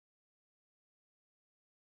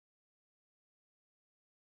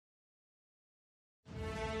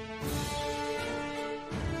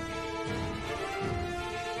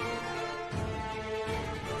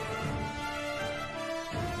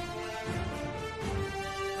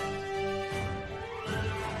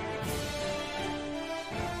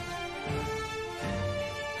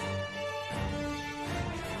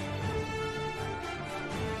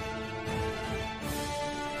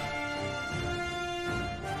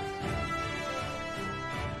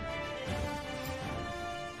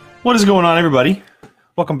What is going on, everybody?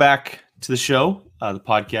 Welcome back to the show, the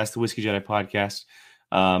podcast, the Whiskey Jedi podcast.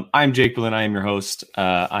 I'm Jake Berlin. I am your host.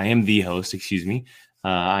 I am the host, excuse me.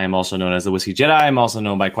 I am also known as the Whiskey Jedi. I'm also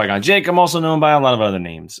known by Qui-Gon Jake. I'm also known by a lot of other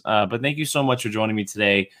names. But thank you so much for joining me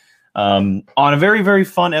today on a very, very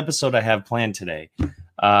fun episode I have planned today.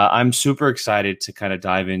 I'm super excited to kind of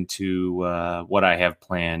dive into what I have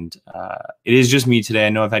planned. It is just me today.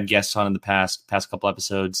 I know I've had guests on in the past couple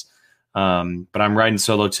episodes. But I'm riding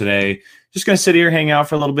solo today. Just going to sit here, hang out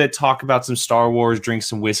for a little bit, talk about some Star Wars, drink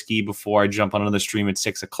some whiskey before I jump on another stream at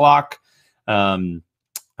 6 o'clock. I'm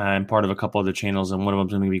part of a couple other channels, and one of them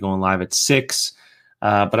is going to be going live at 6.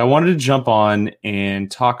 But I wanted to jump on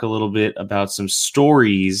and talk a little bit about some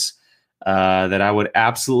stories that I would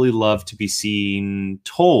absolutely love to be seen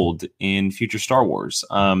told in future Star Wars.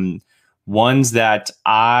 Ones that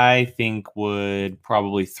I think would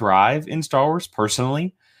probably thrive in Star Wars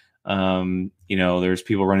personally. There's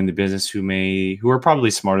people running the business who are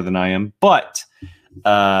probably smarter than I am, but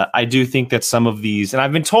I do think that some of these, and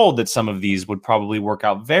I've been told that some of these would probably work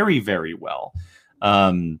out very, very well.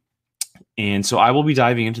 And so I will be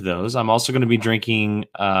diving into those. I'm also going to be drinking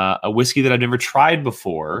a whiskey that I've never tried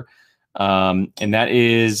before. And that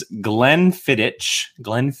is Glenfiddich,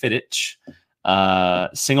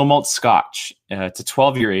 single malt Scotch. It's a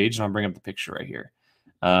 12-year age, and I'll bring up the picture right here.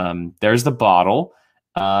 There's the bottle.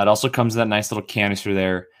 It also comes in that nice little canister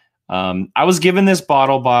there. I was given this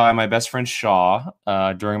bottle by my best friend Shaw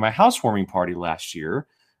during my housewarming party last year.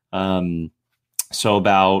 So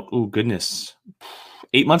about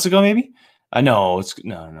 8 months ago, maybe.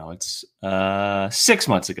 It's 6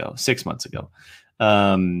 months ago. 6 months ago.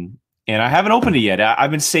 And I haven't opened it yet.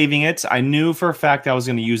 I've been saving it. I knew for a fact I was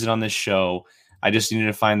going to use it on this show. I just needed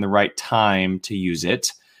to find the right time to use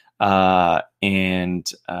it. He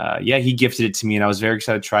gifted it to me, and I was very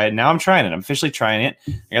excited to try it. Now I'm trying it. I'm officially trying it.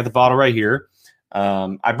 I got the bottle right here.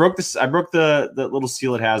 I broke the little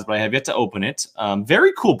seal it has, but I have yet to open it.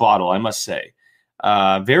 Very cool bottle, I must say.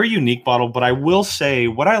 Very unique bottle, but I will say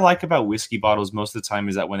what I like about whiskey bottles most of the time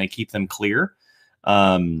is that when they keep them clear,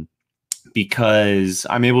 because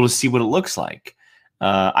I'm able to see what it looks like.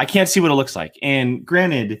 I can't see what it looks like. And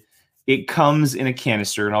granted, it comes in a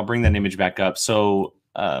canister, and I'll bring that image back up. So,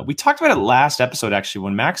 we talked about it last episode, actually,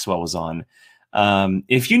 when Maxwell was on.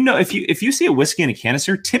 If you see a whiskey in a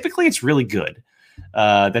canister, typically it's really good.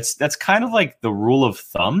 That's kind of like the rule of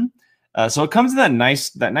thumb. So it comes in that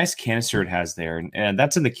nice canister it has there, and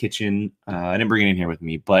that's in the kitchen. I didn't bring it in here with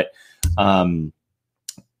me, but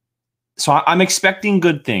so I'm expecting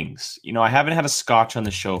good things. I haven't had a Scotch on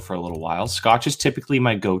the show for a little while. Scotch is typically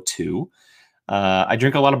my go-to. I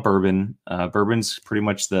drink a lot of bourbon. Bourbon's pretty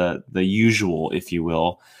much the usual, if you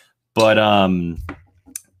will. But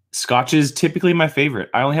Scotch is typically my favorite.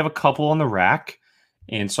 I only have a couple on the rack,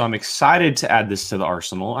 and so I'm excited to add this to the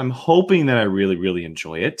arsenal. I'm hoping that I really, really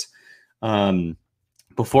enjoy it.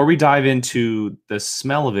 Before we dive into the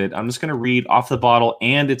smell of it, I'm just going to read off the bottle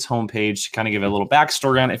and its homepage to kind of give a little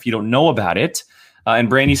backstory on it if you don't know about it. And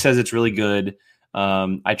Brandy says it's really good.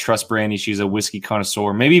 I trust Brandy. She's a whiskey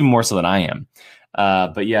connoisseur, maybe even more so than I am.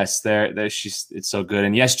 But yes, it's so good.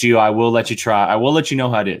 And yes, Gio, I will let you try. I will let you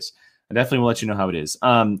know how it is. I definitely will let you know how it is.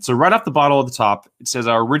 So right off the bottle at the top, it says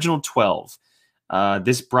our original 12.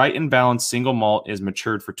 This bright and balanced single malt is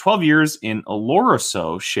matured for 12 years in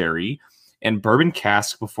Oloroso sherry and bourbon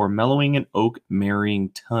cask before mellowing in oak marrying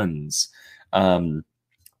tons. I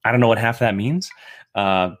don't know what half that means.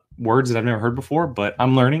 Words that I've never heard before, but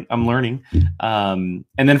I'm learning. And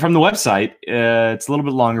then from the website, it's a little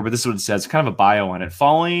bit longer, but this is what it says. Kind of a bio on it.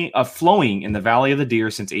 Flowing in the Valley of the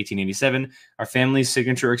Deer since 1887, our family's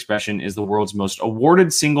signature expression is the world's most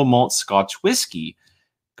awarded single malt Scotch whiskey.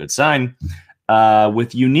 Good sign.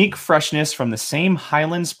 With unique freshness from the same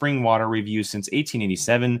Highland spring water we've used since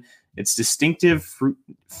 1887, its distinctive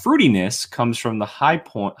fruitiness comes from the high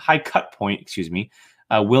cut point,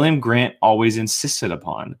 William Grant always insisted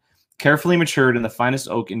upon. Carefully matured in the finest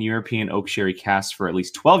oak and European oak sherry casks for at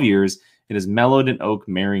least 12 years, it is mellowed in oak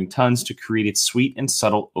marrying tons to create its sweet and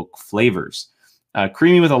subtle oak flavors.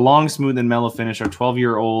 Creamy with a long, smooth, and mellow finish, our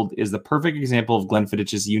 12-year-old is the perfect example of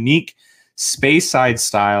Glenfiddich's unique Speyside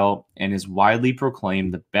style and is widely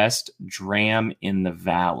proclaimed the best dram in the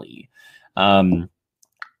valley.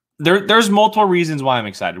 There's multiple reasons why I'm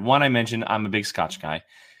excited. One, I mentioned I'm a big Scotch guy.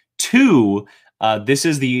 Two, this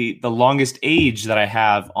is the longest age that I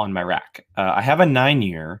have on my rack. I have a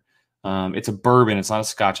 9-year. It's a bourbon. It's not a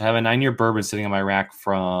Scotch. I have a 9-year bourbon sitting on my rack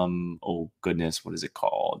from, what is it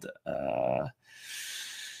called?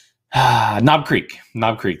 Knob Creek.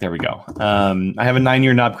 There we go. I have a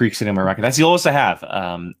 9-year Knob Creek sitting on my rack. That's the oldest I have.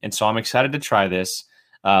 And so I'm excited to try this.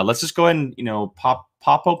 Let's just go ahead and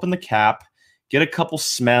pop open the cap, get a couple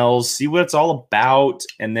smells, see what it's all about,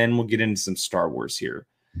 and then we'll get into some Star Wars here.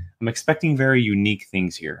 I'm expecting very unique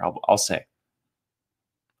things here. I'll say.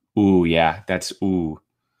 Ooh, yeah, ooh.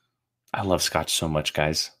 I love Scotch so much,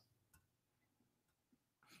 guys.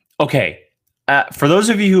 Okay, for those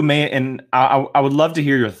of you who may, and I would love to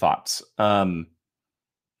hear your thoughts.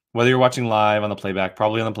 Whether you're watching live on the playback,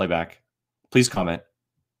 probably on the playback, please comment.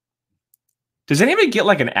 Does anybody get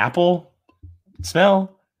like an apple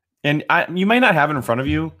smell? And you might not have it in front of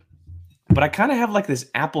you, but I kind of have like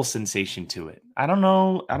this apple sensation to it. I don't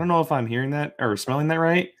know if I'm hearing that or smelling that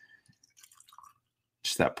right.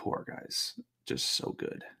 Just that pour, guys. Just so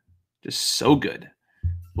good. Just so good.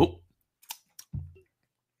 Oh.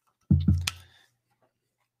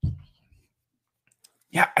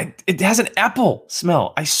 Yeah, it has an apple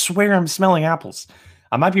smell. I swear I'm smelling apples.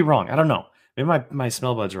 I might be wrong. I don't know. Maybe my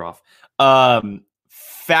smell buds are off.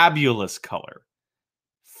 Fabulous color.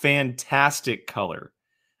 Fantastic color.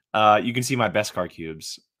 You can see my Beskar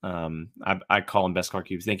cubes. I call them Beskar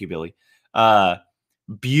cubes. Thank you, Billy.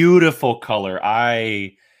 Beautiful color.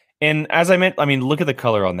 And as I meant, I mean, look at the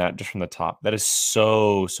color on that just from the top. That is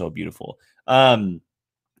so beautiful. You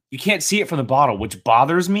can't see it from the bottle, which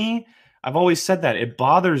bothers me. I've always said that it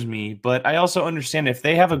bothers me, but I also understand if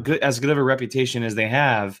they have as good of a reputation as they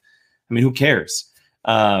have. I mean, who cares?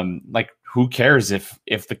 Like, who cares if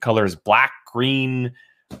the color is black, green,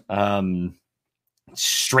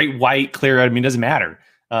 straight white, clear? I mean, it doesn't matter.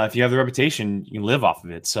 If you have the reputation, you can live off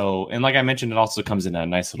of it. So, and like I mentioned, it also comes in a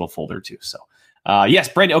nice little folder too. So, yes,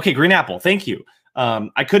 Brandon. Okay, green apple. Thank you.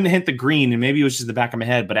 I couldn't hit the green, and maybe it was just the back of my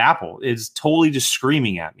head, but apple is totally just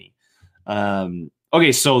screaming at me.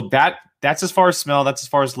 Okay, so that's as far as smell. That's as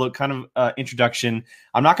far as look. Kind of introduction.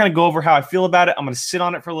 I'm not going to go over how I feel about it. I'm going to sit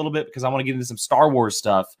on it for a little bit because I want to get into some Star Wars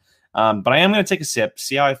stuff. But I am going to take a sip,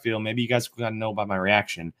 see how I feel. Maybe you guys can know about my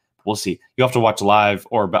reaction. We'll see. You have to watch live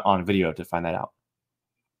or on video to find that out.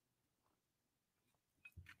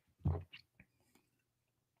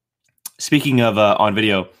 Speaking of on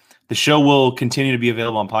video, the show will continue to be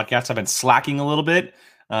available on podcasts. I've been slacking a little bit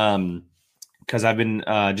because I've been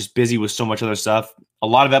just busy with so much other stuff. A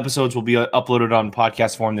lot of episodes will be uploaded on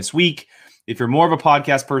podcast form this week. If you're more of a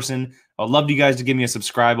podcast person, I'd love you guys to give me a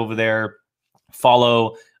subscribe over there.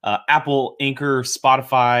 Follow Apple, Anchor,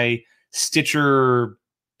 Spotify, Stitcher,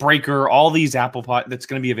 Breaker, all these Apple that's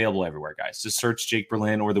going to be available everywhere, guys. Just search Jake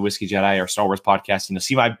Berlin or the Whiskey Jedi or Star Wars podcast, and you'll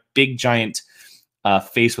see my big giant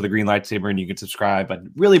face with a green lightsaber, and you can subscribe. I'd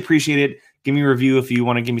really appreciate it. Give me a review if you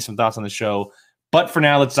want to give me some thoughts on the show. But for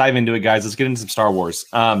now, let's dive into it, guys. Let's get into some Star Wars.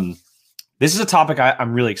 This is a topic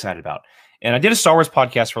I'm really excited about. And I did a Star Wars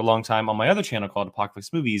podcast for a long time on my other channel called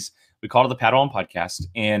Apocalypse Movies. We called it the Padawan Podcast.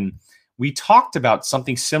 And we talked about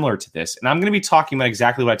something similar to this. And I'm going to be talking about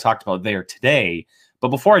exactly what I talked about there today. But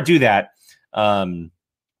before I do that, I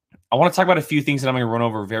want to talk about a few things that I'm going to run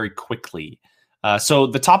over very quickly. So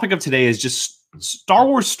the topic of today is just Star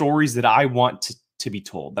Wars stories that I want to be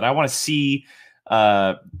told, that I want to see,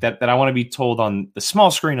 that I want to be told on the small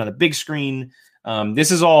screen, on the big screen.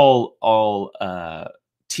 This is all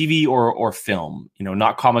TV or film,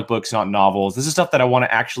 not comic books, not novels. This is stuff that I want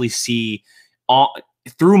to actually see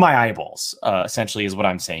through my eyeballs, essentially is what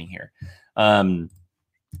I'm saying here.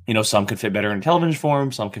 Some could fit better in a television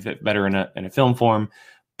form, some could fit better in a film form,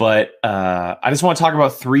 but I just want to talk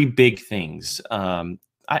about three big things.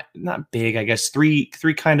 Not big, I guess, three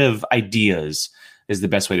kind of ideas is the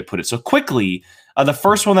best way to put it. So quickly, the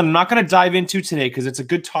first one that I'm not going to dive into today because it's a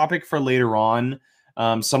good topic for later on.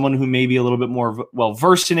 Someone who may be a little bit more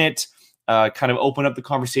well-versed in it, kind of open up the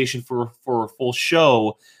conversation for a full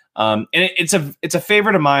show. And it's a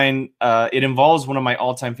favorite of mine. It involves one of my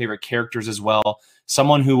all-time favorite characters as well.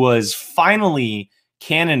 Someone who was finally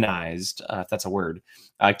canonized, if that's a word,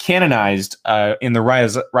 canonized in the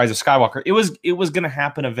Rise of Skywalker. It was going to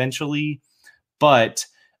happen eventually, but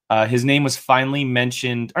his name was finally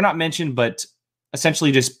mentioned, or not mentioned, but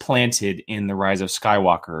essentially just planted in the Rise of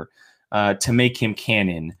Skywalker to make him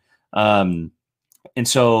canon. And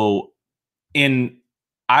so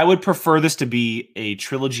I would prefer this to be a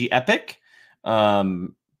trilogy epic,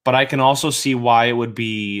 but I can also see why it would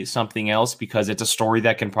be something else because it's a story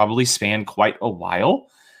that can probably span quite a while.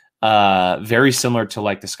 Very similar to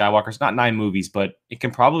like the Skywalkers, not 9 movies, but it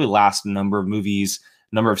can probably last a number of movies,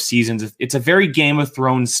 number of seasons. It's a very Game of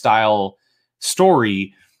Thrones style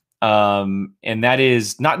story. And that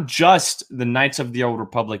is not just the Knights of the Old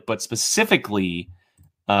Republic, but specifically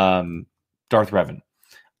Darth Revan.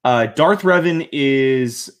 Darth Revan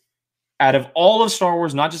is, out of all of Star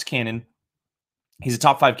Wars, not just canon, he's a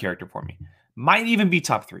top 5 character for me. Might even be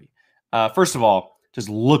top 3. First of all, just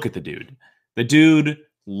look at the dude. The dude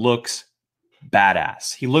looks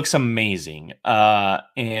badass. He looks amazing.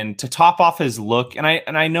 And to top off his look, and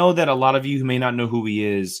I know that a lot of you who may not know who he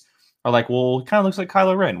is are like, well, he kind of looks like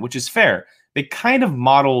Kylo Ren, which is fair. They kind of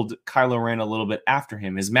modeled Kylo Ren a little bit after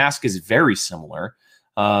him. His mask is very similar,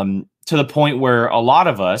 to the point where a lot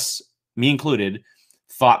of us, me included,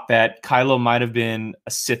 thought that Kylo might have been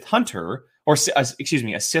a Sith hunter, or excuse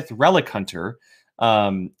me, a Sith relic hunter,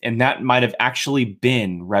 and that might have actually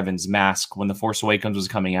been Revan's mask when The Force Awakens was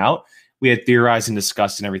coming out. We had theorized and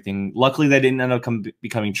discussed and everything. Luckily, that didn't end up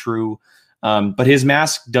becoming true. But his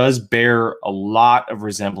mask does bear a lot of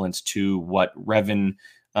resemblance to what Revan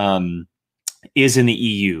is in the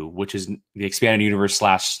EU, which is the expanded universe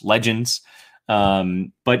 / Legends.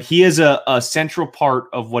 But he is a central part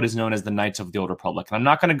of what is known as the Knights of the Old Republic. And I'm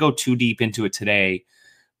not going to go too deep into it today,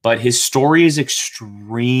 but his story is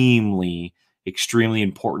extremely, extremely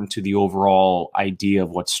important to the overall idea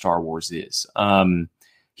of what Star Wars is.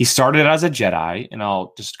 He started out as a Jedi, and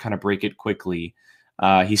I'll just kind of break it quickly.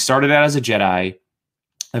 He started out as a Jedi,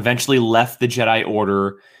 eventually left the Jedi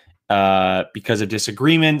Order because of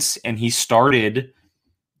disagreements, and he started,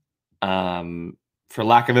 for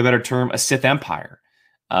lack of a better term, a Sith Empire.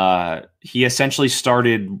 He essentially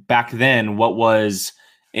started back then what was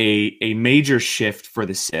a major shift for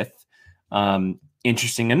the Sith.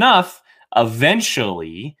 Interesting enough,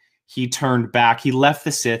 eventually he turned back. He left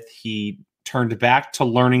the Sith. He turned back to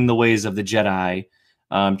learning the ways of the Jedi,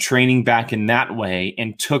 training back in that way,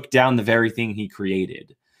 and took down the very thing he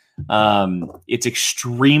created. It's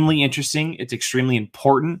extremely interesting. It's extremely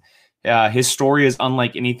important. His story is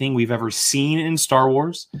unlike anything we've ever seen in Star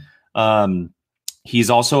Wars. He's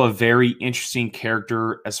also a very interesting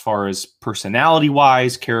character as far as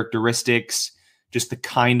personality-wise, characteristics, just the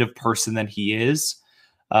kind of person that he is.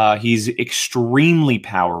 He's extremely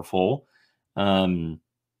powerful,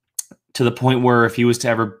 to the point where if he was to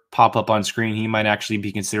ever pop up on screen, he might actually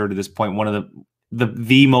be considered at this point one of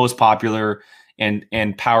the most popular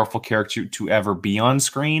and powerful character to ever be on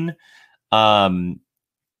screen. And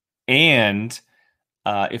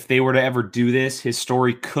if they were to ever do this, his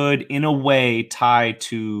story could, in a way, tie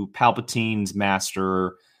to Palpatine's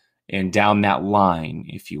master and down that line,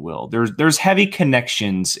 if you will. There's heavy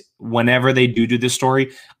connections whenever they do this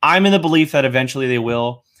story. I'm in the belief that eventually they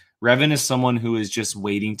will. Revan is someone who is just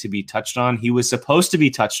waiting to be touched on. He was supposed to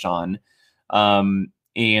be touched on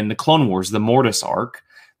in the Clone Wars, the Mortis arc.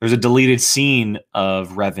 There's a deleted scene of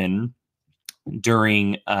Revan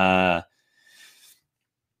during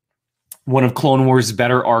one of Clone Wars'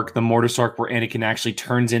 better arc, the Mortis arc, where Anakin actually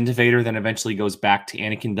turns into Vader, then eventually goes back to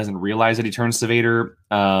Anakin, doesn't realize that he turns to Vader.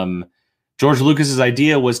 George Lucas's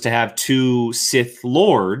idea was to have two Sith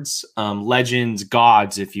lords, legends,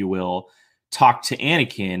 gods, if you will, talk to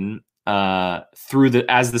Anakin talk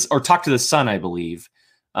to the son, I believe,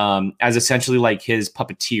 as essentially like his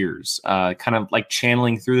puppeteers, kind of like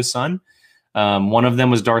channeling through the son. One of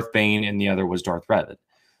them was Darth Bane, and the other was Darth Revan.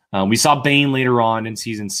 We saw Bane later on in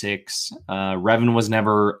season 6. Revan was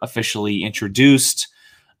never officially introduced,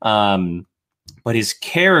 but his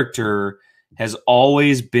character has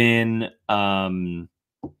always been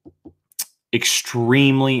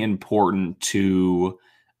extremely important to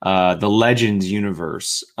the Legends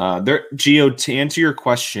universe. Gio, to answer your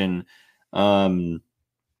question,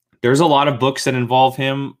 there's a lot of books that involve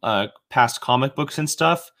him, past comic books and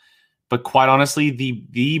stuff. But quite honestly,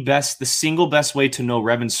 the single best way to know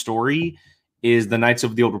Revan's story is the Knights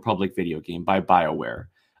of the Old Republic video game by BioWare.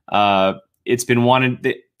 Fans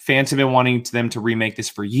have been wanting them to remake this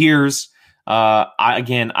for years. I'm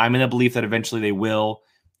in the belief that eventually they will.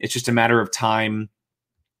 It's just a matter of time.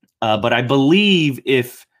 But I believe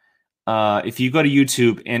if you go to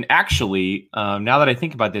YouTube, and actually, now that I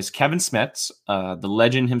think about this, Kevin Smets, the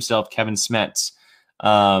legend himself, Kevin Smets,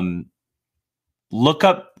 look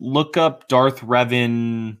up Darth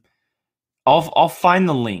Revan. I'll find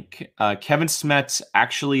the link. Kevin Smets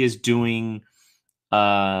actually is doing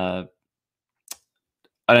an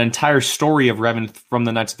entire story of Revan from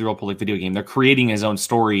the Knights of the Old Republic video game. They're creating his own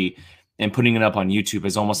story and putting it up on YouTube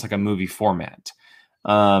as almost like a movie format.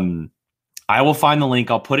 I will find the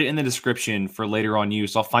link. I'll put it in the description for later on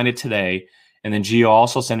use. I'll find it today, and then Gio, I'll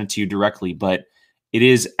also send it to you directly. But it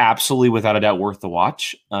is absolutely, without a doubt, worth the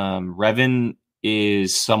watch. Revan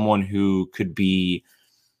is someone who could be,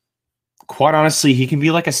 quite honestly, he can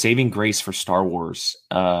be like a saving grace for Star Wars.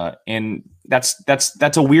 And that's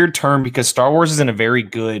a weird term because Star Wars is in a very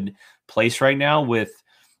good place right now with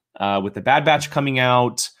the Bad Batch coming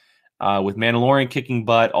out, with Mandalorian kicking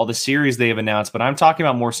butt, all the series they have announced. But I'm talking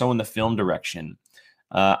about more so in the film direction.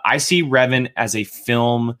 I see Revan as a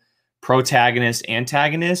film protagonist,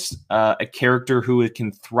 antagonist, a character who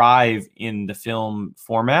can thrive in the film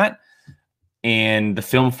format. And the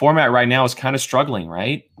film format right now is kind of struggling,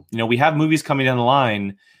 right? You know, we have movies coming down the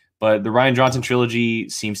line, but the Rian Johnson trilogy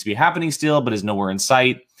seems to be happening still, but is nowhere in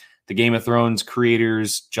sight. The Game of Thrones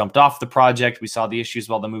creators jumped off the project. We saw the issues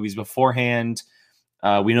with all the movies beforehand.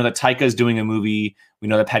 We know that Taika is doing a movie. We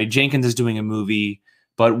know that Patty Jenkins is doing a movie.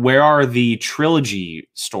 But where are the trilogy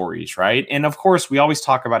stories, right? And of course, we always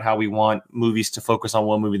talk about how we want movies to focus on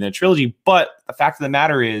one movie than a trilogy. But the fact of the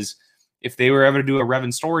matter is, if they were ever to do a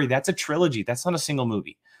Revan story, that's a trilogy. That's not a single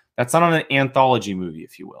movie. That's not an anthology movie,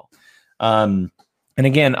 if you will. And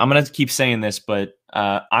again, I'm going to keep saying this, but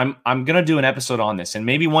I'm going to do an episode on this. And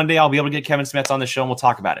maybe one day I'll be able to get Kevin Smets on the show and we'll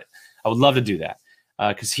talk about it. I would love to do that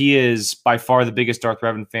because he is by far the biggest Darth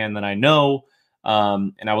Revan fan that I know.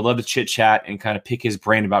 And I would love to chit chat and kind of pick his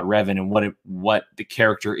brain about Revan and what the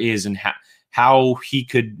character is and how he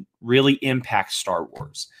could really impact Star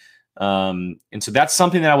Wars. And so that's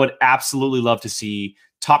something that I would absolutely love to see.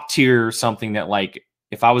 Top tier, something that, like,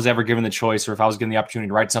 if I was ever given the choice or if I was given the opportunity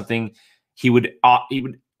to write something, he would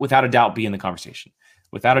without a doubt be in the conversation.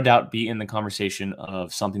 Without a doubt be in the conversation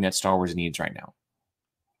of something that Star Wars needs right now.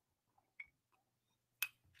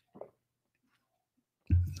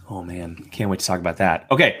 Oh, man. Can't wait to talk about that.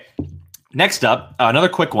 Okay. Next up, another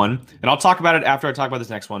quick one. And I'll talk about it after I talk about this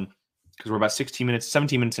next one because we're about 17 minutes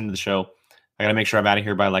into the show. I got to make sure I'm out of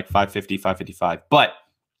here by like 5:50, 5:55. But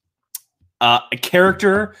a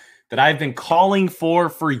character that I've been calling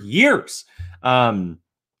for years.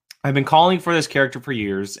 I've been calling for this character for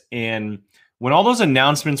years. And when all those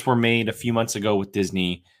announcements were made a few months ago with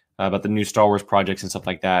Disney about the new Star Wars projects and stuff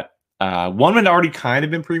like that, one had already kind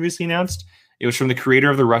of been previously announced. It was from the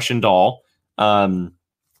creator of the Russian Doll on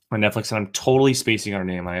Netflix, and I'm totally spacing on her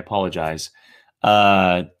name. I apologize.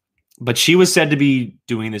 But she was said to be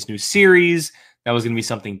doing this new series that was going to be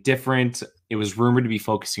something different. It was rumored to be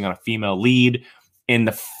focusing on a female lead. And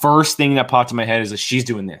the first thing that popped in my head is that she's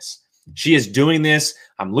doing this. She is doing this.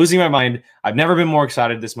 I'm losing my mind. I've never been more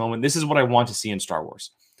excited at this moment. This is what I want to see in Star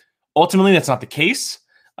Wars. Ultimately, that's not the case.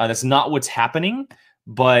 That's not what's happening.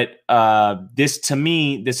 But this, to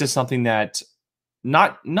me, this is something that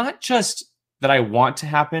not just that I want to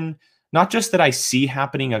happen, not just that I see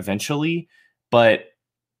happening eventually, but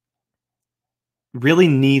really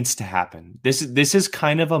needs to happen. This is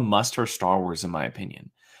kind of a must for Star Wars, in my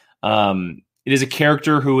opinion. It is a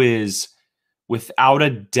character who is, without a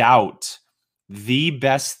doubt, the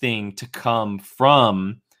best thing to come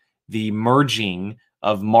from the merging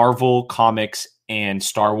of Marvel Comics and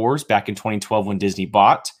Star Wars back in 2012 when Disney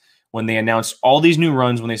bought. When they announced all these new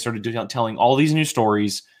runs, when they started telling all these new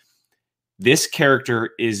stories, this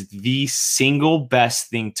character is the single best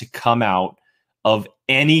thing to come out of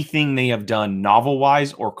anything they have done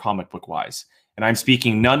novel-wise or comic book-wise. And I'm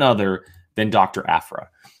speaking none other than Dr. Aphra.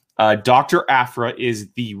 Dr. Aphra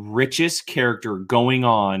is the richest character going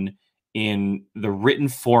on in the written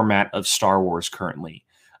format of Star Wars currently.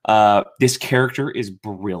 This character is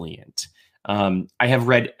brilliant. I have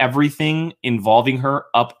read everything involving her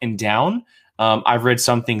up and down. I've read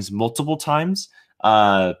some things multiple times.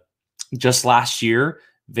 Just last year,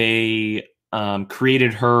 they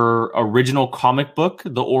created her original comic book,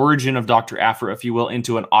 The Origin of Dr. Aphra, if you will,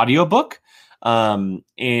 into an audiobook.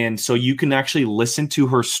 And so you can actually listen to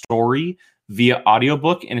her story via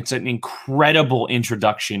audiobook, and it's an incredible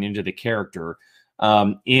introduction into the character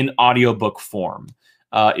in audiobook form.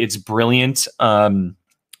 It's brilliant.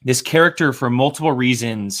 This character, for multiple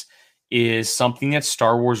reasons, is something that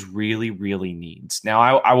Star Wars really, really needs. Now,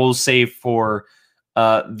 I will say for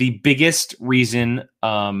the biggest reason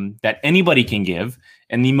that anybody can give,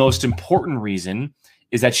 and the most important reason,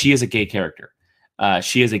 is that she is a gay character.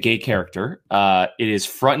 She is a gay character. It is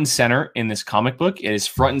front and center in this comic book. It is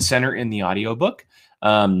front and center in the audiobook.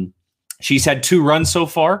 She's had 2 runs so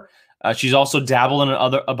far. She's also dabbled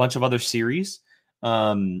in a bunch of other series.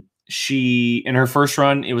 She, in her first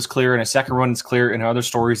run, it was clear. In a second run, it's clear. In her other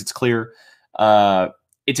stories, it's clear.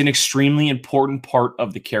 It's an extremely important part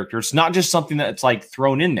of the character. It's not just something that's like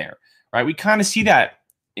thrown in there, right? We kind of see that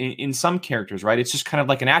in some characters, right? It's just kind of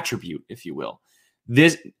like an attribute, if you will.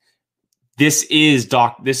 This is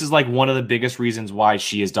like one of the biggest reasons why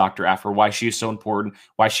she is Dr. Aphra, why she is so important,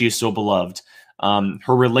 why she is so beloved.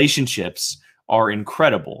 Her relationships are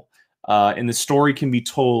incredible. And the story can be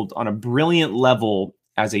told on a brilliant level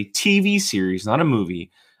as a TV series, not a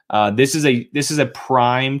movie. This is a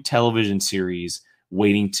prime television series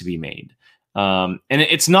waiting to be made. And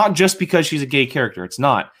it's not just because she's a gay character. It's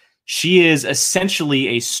not. She is essentially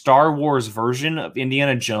a Star Wars version of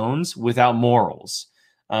Indiana Jones without morals.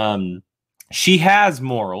 She has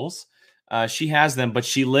morals. She has them, but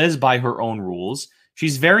she lives by her own rules.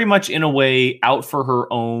 She's very much, in a way, out for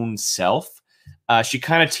her own self. She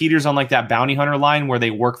kind of teeters on like that bounty hunter line where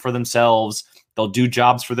they work for themselves. They'll do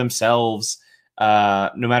jobs for themselves.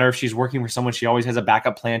 No matter if she's working for someone, she always has a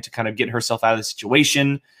backup plan to kind of get herself out of the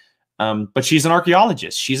situation. But she's an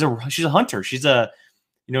archaeologist. She's a hunter.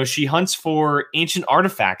 She hunts for ancient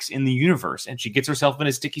artifacts in the universe, and she gets herself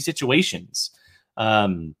into sticky situations.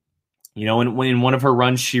 In one of her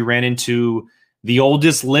runs, she ran into the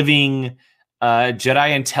oldest living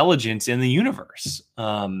Jedi intelligence in the universe.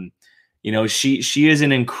 She is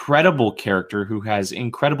an incredible character who has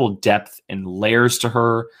incredible depth and layers to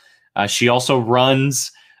her. She also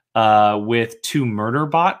runs with two murder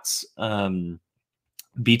bots, BT1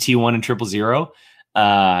 and 000.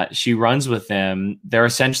 She runs with them. They're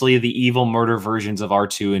essentially the evil murder versions of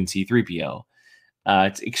R2 and C3PO.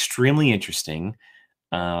 It's extremely interesting.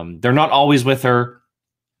 They're not always with her.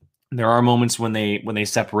 There are moments when they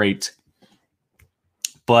separate,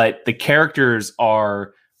 but the characters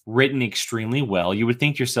are written extremely well. You would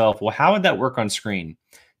think to yourself, well, how would that work on screen?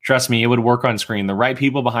 Trust me, it would work on screen. The right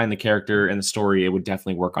people behind the character and the story, it would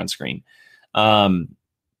definitely work on screen.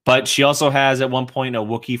 But she also has at one point a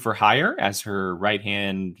Wookiee for hire as her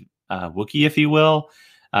right-hand Wookiee, if you will.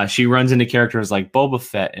 She runs into characters like Boba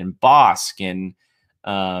Fett and Bosk,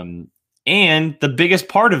 and the biggest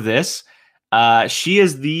part of this, she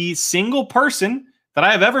is the single person that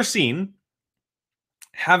I have ever seen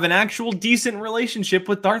have an actual decent relationship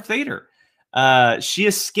with Darth Vader. She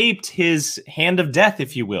escaped his hand of death,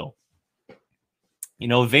 if you will.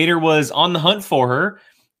 Vader was on the hunt for her,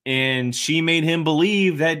 and she made him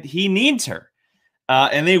believe that he needs her.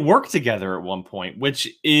 And they work together at one point, which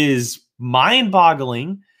is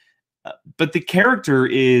mind-boggling. But the character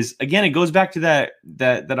is, again, it goes back to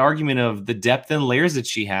that argument of the depth and layers that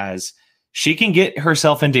she has. She can get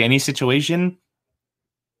herself into any situation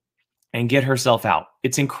and get herself out.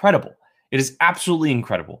 It's incredible. It is absolutely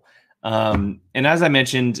incredible. And as I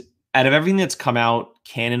mentioned, out of everything that's come out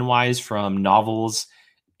canon-wise from novels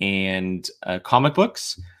and comic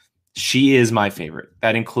books, she is my favorite.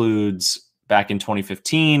 That includes back in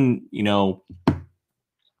 2015,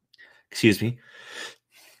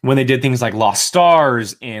 when they did things like Lost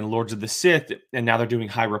Stars and Lords of the Sith, and now they're doing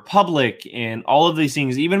High Republic and all of these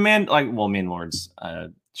things, even Mandalorian's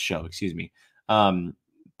show,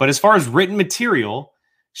 but as far as written material,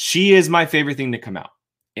 she is my favorite thing to come out.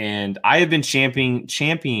 And I have been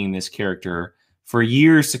championing this character for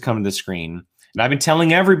years to come to the screen. And I've been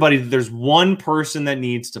telling everybody that there's one person that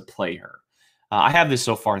needs to play her. I have this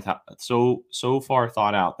so far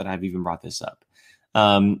thought out that I've even brought this up.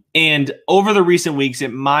 And over the recent weeks,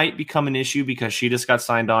 it might become an issue because she just got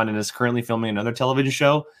signed on and is currently filming another television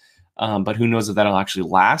show. But who knows if that'll actually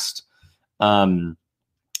last.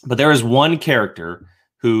 But there is one character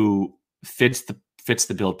who fits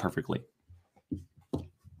the build perfectly.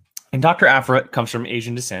 And Dr. Aphra comes from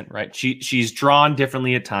Asian descent, right? She's drawn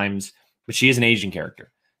differently at times, but she is an Asian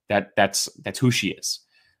character. That's who she is.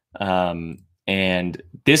 And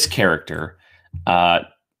this character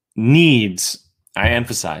needs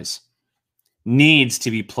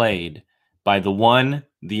to be played by the one,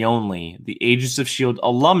 the only, the Agents of S.H.I.E.L.D.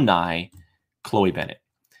 alumni, Chloe Bennett.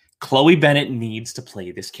 Chloe Bennett needs to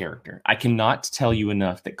play this character. I cannot tell you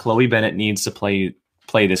enough that Chloe Bennett needs to play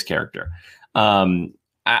this character.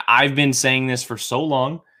 I've been saying this for so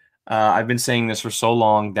long.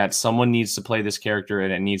 That someone needs to play this character,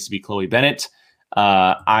 and it needs to be Chloe Bennett.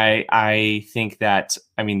 I think that,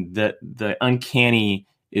 the uncanny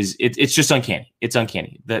is it's just uncanny. It's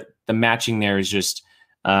uncanny. The matching there is just,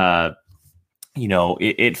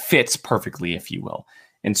 it fits perfectly, if you will.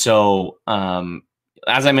 And so,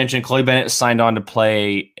 as I mentioned, Chloe Bennett signed on to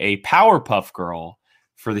play a Powerpuff Girl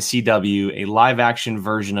for the CW, a live action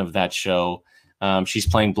version of that show. She's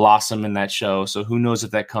playing Blossom in that show. So who knows if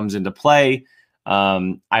that comes into play.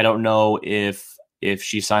 I don't know if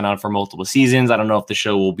she signed on for multiple seasons. I don't know if the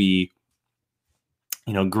show will be,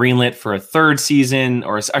 greenlit for a third season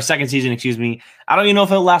or our second season, I don't even know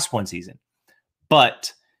if it'll last one season.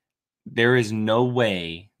 But there is no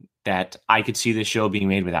way that I could see this show being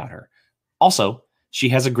made without her. Also, she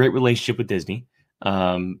has a great relationship with Disney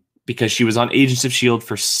because she was on Agents of S.H.I.E.L.D.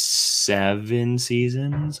 for 7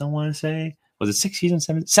 seasons, I want to say. Was it 6 seasons?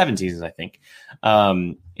 7 seasons, I think.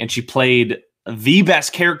 And she played the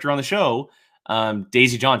best character on the show,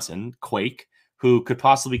 Daisy Johnson, Quake, who could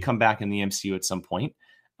possibly come back in the MCU at some point,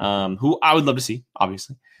 who I would love to see,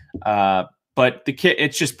 obviously. But the kid,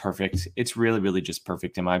 it's just perfect. It's really, really just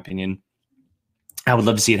perfect, in my opinion. I would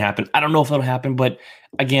love to see it happen. I don't know if it'll happen, but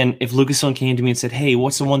again, if Lucasfilm came to me and said, "Hey,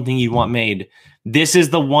 what's the one thing you want made?" This is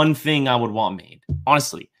the one thing I would want made.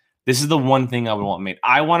 Honestly, this is the one thing I would want made.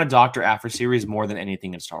 I want a Doctor Aphra series more than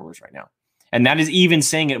anything in Star Wars right now, and that is even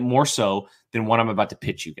saying it more so than what I'm about to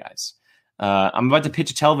pitch you guys. I'm about to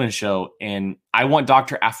pitch a television show, and I want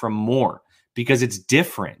Doctor Aphra more because it's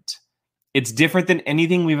different. It's different than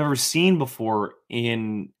anything we've ever seen before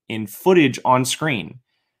in footage on screen.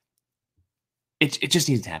 It just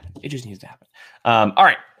needs to happen. It just needs to happen. All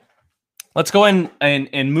right. Let's go in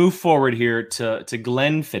and move forward here to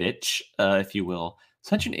Glenfiddich, if you will.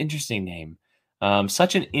 Such an interesting name.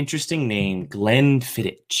 Such an interesting name,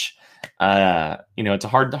 Glenfiddich. It's a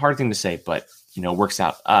hard thing to say, but works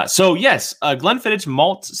out. So yes,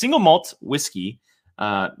 Glenfiddich single malt whiskey,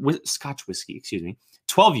 Scotch whiskey, excuse me,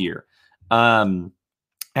 12-year.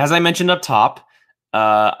 As I mentioned up top,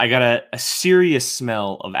 I got a serious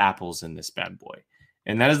smell of apples in this bad boy.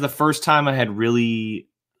 And that is the first time I had really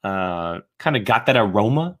kind of got that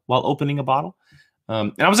aroma while opening a bottle.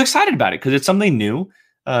 And I was excited about it because it's something new,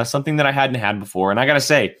 something that I hadn't had before. And I got to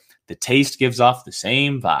say, the taste gives off the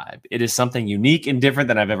same vibe. It is something unique and different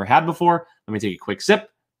than I've ever had before. Let me take a quick sip.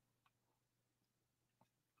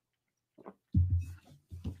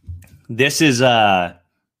 This is unlike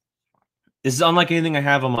anything I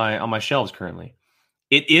have on my shelves currently.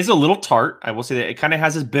 It is a little tart. I will say that it kind of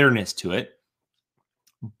has this bitterness to it,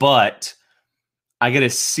 but I get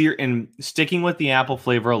and sticking with the apple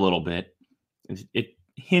flavor a little bit. A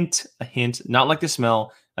hint, not like the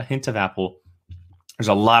smell, a hint of apple. There's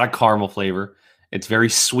a lot of caramel flavor. It's very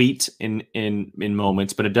sweet in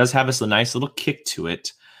moments, but it does have a nice little kick to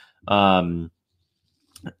it. And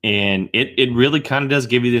it really kind of does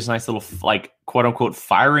give you this nice little, like, quote unquote,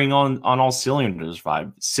 firing on all cylinders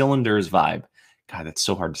vibe. God, that's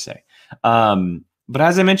so hard to say. But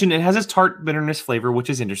as I mentioned, it has its tart bitterness flavor, which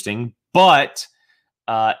is interesting, but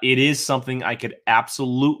it is something I could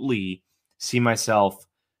absolutely see myself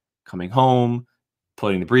coming home,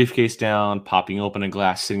 putting the briefcase down, popping open a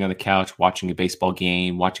glass, sitting on the couch, watching a baseball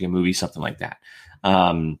game, watching a movie, something like that.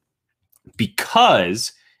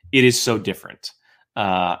 Because it is so different.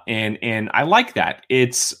 And I like that.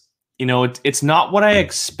 It's not what I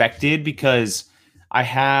expected because I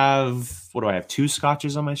have, what do I have? 2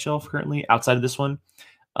 scotches on my shelf currently outside of this one.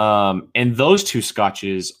 And those 2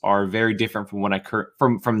 scotches are very different from what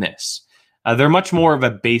from this. They're much more of a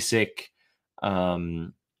basic,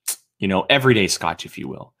 everyday scotch, if you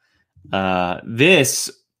will. This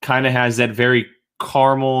kind of has that very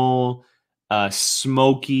caramel,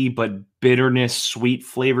 smoky, but bitterness, sweet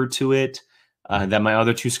flavor to it that my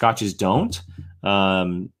other 2 scotches don't.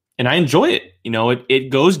 And I enjoy it. It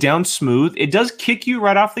goes down smooth. It does kick you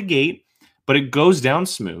right off the gate, but it goes down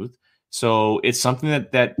smooth. So it's something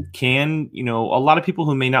that can, a lot of people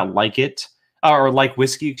who may not like it or like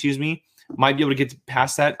whiskey, excuse me, might be able to get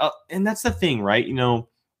past that. And that's the thing, right?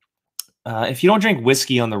 If you don't drink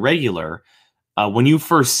whiskey on the regular, when you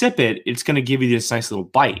first sip it, it's going to give you this nice little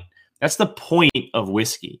bite. That's the point of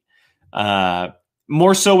whiskey.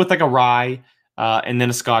 More so with like a rye and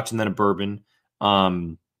then a scotch and then a bourbon.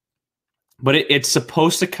 But it's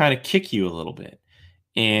supposed to kind of kick you a little bit.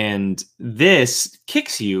 And this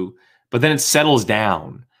kicks you, but then it settles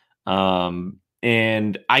down.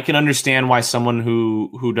 And I can understand why someone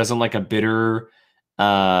who doesn't like a bitter,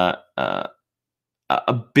 what's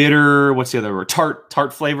the other word?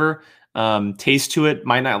 Tart flavor, taste to it,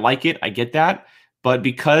 might not like it. I get that. But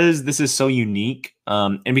because this is so unique,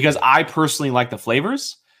 and because I personally like the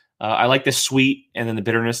flavors, I like the sweet and then the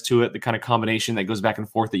bitterness to it, the kind of combination that goes back and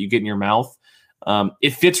forth that you get in your mouth.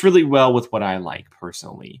 It fits really well with what I like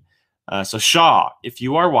personally. So Shaw, if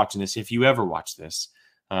you are watching this, if you ever watch this,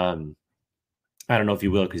 I don't know if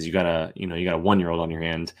you will, because you got a 1-year-old on your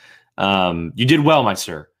hand. You did well, my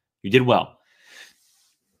sir. You did well.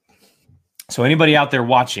 So anybody out there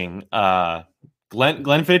watching,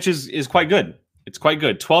 Glenfiddich is quite good. It's quite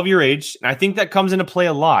good. 12-year age. And I think that comes into play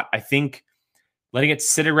a lot. I think letting it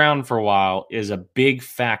sit around for a while is a big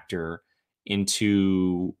factor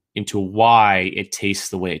into why it tastes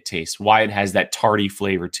the way it tastes, why it has that tarty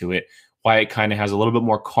flavor to it, why it kind of has a little bit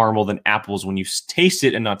more caramel than apples when you taste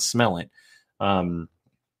it and not smell it,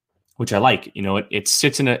 which I like. It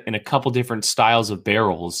sits in a couple different styles of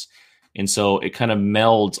barrels, and so it kind of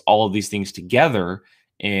melds all of these things together,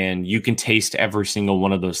 and you can taste every single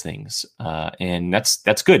one of those things, and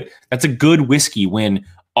that's good. That's a good whiskey when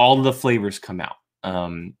all of the flavors come out.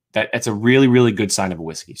 That's a really, really good sign of a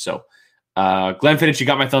whiskey. So Glenfiddich, you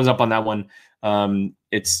got my thumbs up on that one.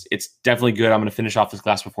 It's definitely good. I'm going to finish off this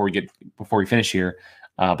glass before we finish here.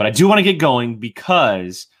 But I do want to get going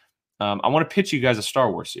because I want to pitch you guys a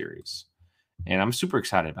Star Wars series. And I'm super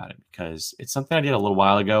excited about it because it's something I did a little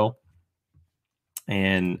while ago.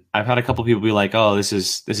 And I've had a couple people be like, "Oh, this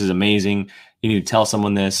is amazing. You need to tell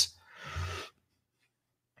someone this."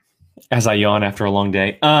 As I yawn after a long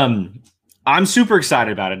day. I'm super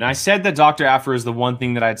excited about it. And I said that Dr. Aphra is the one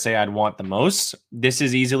thing that I'd say I'd want the most. This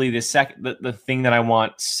is easily the thing that I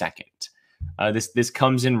want second. This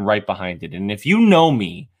comes in right behind it. And if you know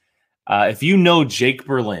me, if you know Jake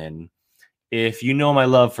Berlin, if you know my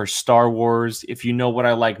love for Star Wars, if you know what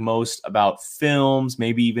I like most about films,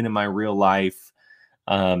 maybe even in my real life,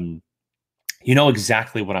 you know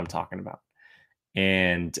exactly what I'm talking about.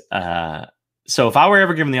 And so if I were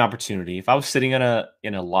ever given the opportunity, if I was sitting in a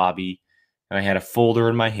lobby and I had a folder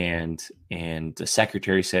in my hand and the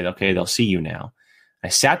secretary said, "Okay, they'll see you now," I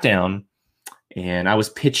sat down and I was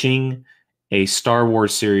pitching a Star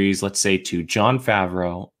Wars series, let's say to Jon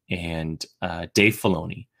Favreau and Dave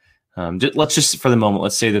Filoni. Let's just, for the moment,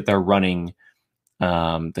 let's say that they're running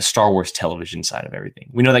the Star Wars television side of everything.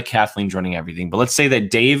 We know that Kathleen's running everything, but let's say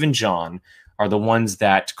that Dave and Jon are the ones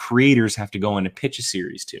that creators have to go in and pitch a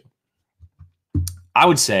series to. I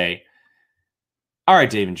would say, all right,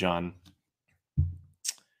 Dave and Jon,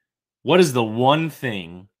 what is the one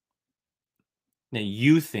thing that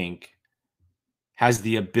you think has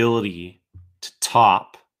the ability to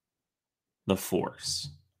top the Force?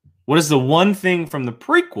 What is the one thing from the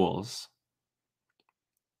prequels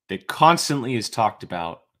that constantly is talked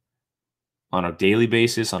about on a daily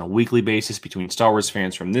basis, on a weekly basis, between Star Wars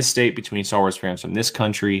fans from this state, between Star Wars fans from this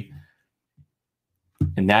country?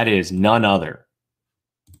 And that is none other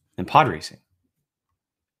than pod racing.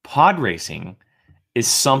 Pod racing is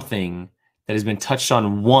something that has been touched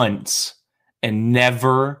on once and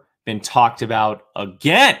never been talked about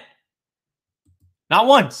again. Not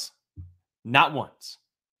once. Not once.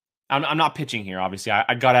 I'm not pitching here, obviously.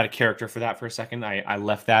 I got out of character for that for a second. I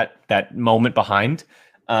left that moment behind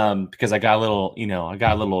because I got a little,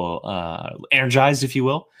 energized, if you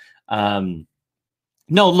will. No,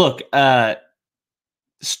 look, pod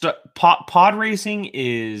racing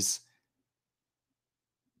is,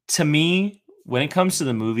 to me, when it comes to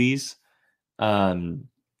the movies, pod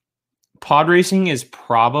racing is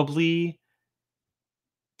probably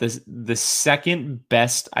the second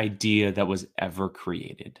best idea that was ever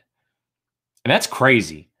created. And that's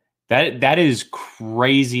crazy. That is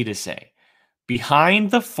crazy to say.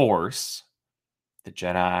 Behind the Force, the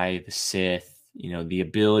Jedi, the Sith, the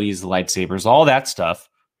abilities, the lightsabers, all that stuff.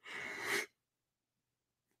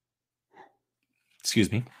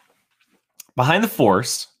 Excuse me. Behind the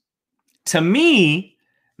Force, to me,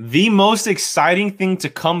 the most exciting thing to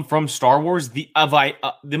come from Star Wars, the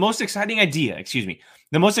most exciting idea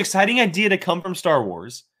to come from Star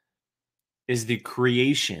Wars is the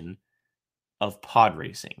creation of pod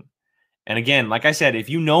racing. And again, like I said,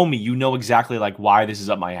 if you know me, you know exactly why this is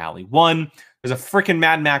up my alley. One, there's a freaking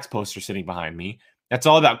Mad Max poster sitting behind me. That's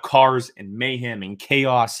all about cars and mayhem and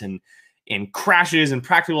chaos and crashes and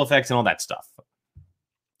practical effects and all that stuff.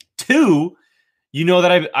 Two, you know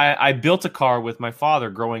that I built a car with my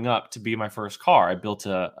father growing up to be my first car. I built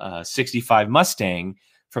a 65 Mustang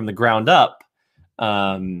from the ground up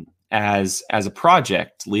as a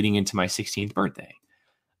project leading into my 16th birthday.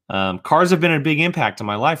 Cars have been a big impact on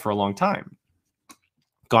my life for a long time.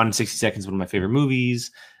 Gone in 60 Seconds, one of my favorite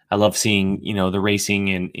movies. I love seeing, the racing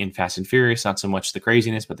in Fast and Furious, not so much the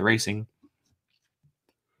craziness, but the racing.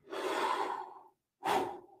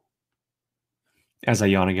 As I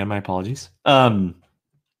yawn again, my apologies. But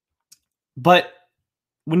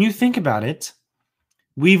when you think about it,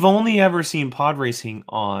 we've only ever seen pod racing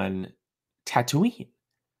on Tatooine.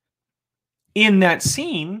 In that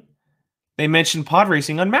scene, they mentioned pod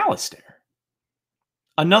racing on Malastare,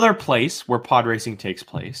 another place where pod racing takes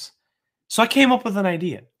place. So I came up with an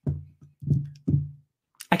idea.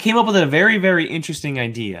 I came up with a very, very interesting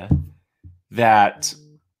idea that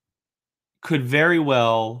could very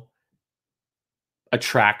well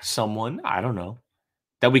attract someone. I don't know.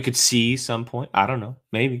 That we could see some point. I don't know.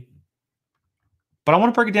 Maybe. But I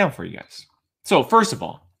want to break it down for you guys. So first of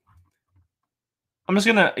all, I'm just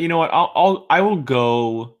gonna, I will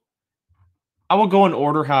go in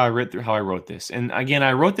order how I wrote this. And again,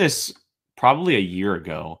 I wrote this probably a year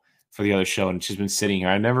ago for the other show, and it's just been sitting here.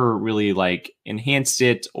 I never really enhanced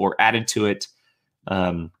it or added to it.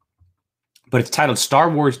 But it's titled Star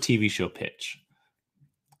Wars TV Show Pitch.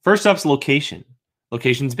 First up's location.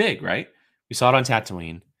 Location's big, right? We saw it on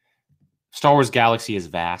Tatooine. Star Wars galaxy is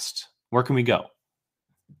vast. Where can we go?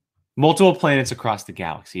 Multiple planets across the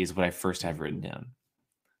galaxy is what I first have written down.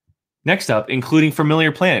 Next up, including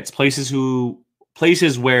familiar planets, places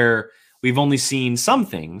where we've only seen some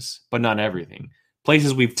things, but not everything.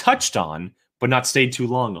 Places we've touched on, but not stayed too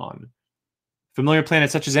long on. Familiar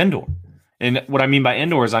planets such as Endor. And what I mean by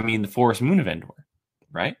Endor is I mean the forest moon of Endor,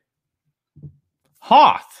 right?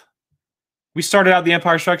 Hoth. We started out The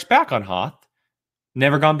Empire Strikes Back on Hoth.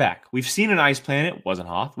 Never gone back. We've seen an ice planet, wasn't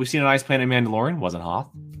Hoth. We've seen an ice planet in Mandalorian, wasn't Hoth.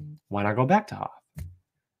 Why not go back to Hoth?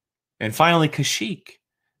 And finally, Kashyyyk.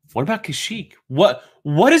 What about Kashyyyk? What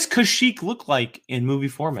does Kashyyyk look like in movie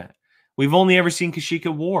format? We've only ever seen Kashyyyk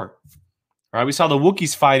at war. Right? We saw the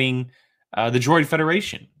Wookiees fighting the Droid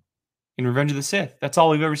Federation in Revenge of the Sith. That's all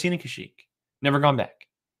we've ever seen in Kashyyyk. Never gone back.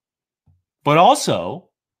 But also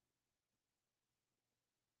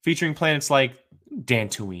featuring planets like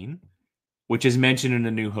Dantooine, which is mentioned in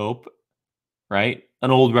A New Hope, right?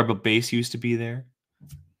 An old Rebel base used to be there.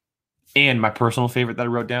 And my personal favorite that I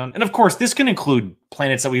wrote down. And of course, this can include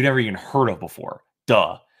planets that we've never even heard of before.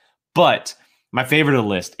 Duh. But my favorite of the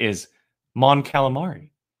list is Mon Calamari.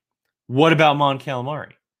 What about Mon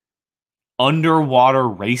Calamari? Underwater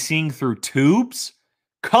racing through tubes?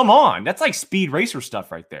 Come on. That's like Speed Racer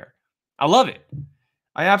stuff right there. I love it.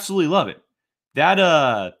 I absolutely love it. That,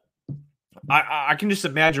 I can just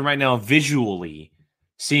imagine right now visually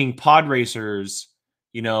seeing pod racers,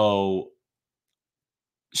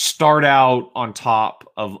 start out on top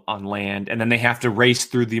on land, and then they have to race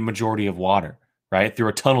through the majority of water, right? Through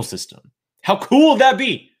a tunnel system. How cool would that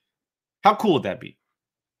be? How cool would that be?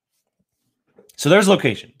 So there's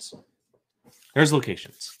locations.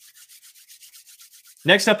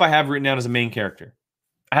 Next up I have written down as a main character.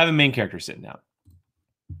 I have a main character sitting down.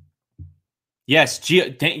 Yes,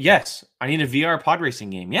 yes. I need a VR pod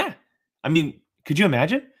racing game. Yeah. I mean, could you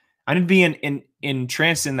imagine? I need to be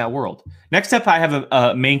entranced in that world. Next up, I have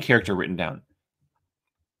a main character written down.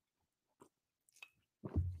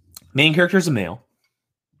 Main character is a male.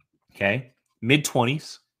 Okay.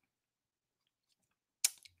 Mid-20s.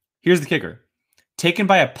 Here's the kicker. Taken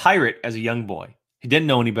by a pirate as a young boy. He didn't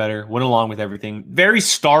know any better. Went along with everything. Very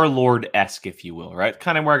Star-Lord-esque, if you will, right?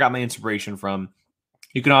 Kind of where I got my inspiration from.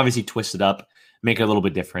 You can obviously twist it up, make it a little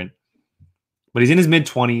bit different. But he's in his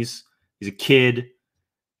mid-20s. He's a kid.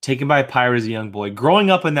 Taken by a pirate as a young boy, growing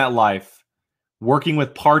up in that life, working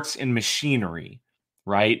with parts and machinery,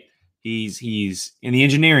 right? He's in the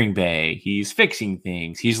engineering bay. He's fixing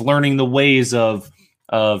things. He's learning the ways of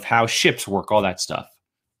how ships work, all that stuff.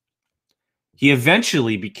 He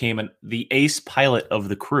eventually became the ace pilot of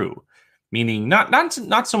the crew, meaning not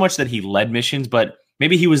so much that he led missions, but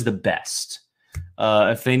maybe he was the best.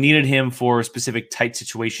 If they needed him for a specific tight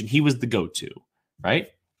situation, he was the go-to, right?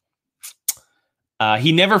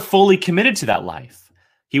 He never fully committed to that life.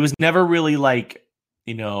 He was never really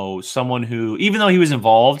someone who, even though he was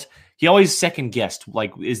involved, he always second guessed.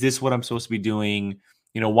 Like, is this what I'm supposed to be doing?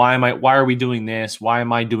 Why are we doing this? Why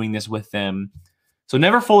am I doing this with them? So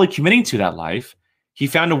never fully committing to that life, he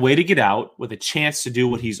found a way to get out with a chance to do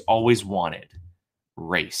what he's always wanted.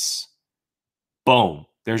 Race. Boom.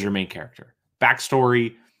 There's your main character.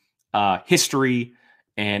 Backstory, history,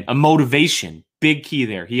 and a motivation. Big key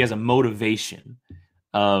there. He has a motivation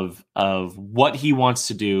of what he wants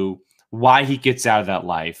to do, why he gets out of that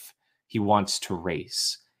life. He wants to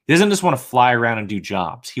race. He doesn't just want to fly around and do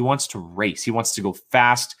jobs. He wants to race. He wants to go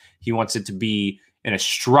fast. He wants it to be in a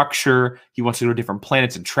structure. He wants to go to different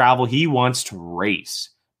planets and travel. He wants to race.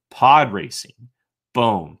 Pod racing.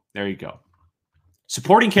 Boom. There you go.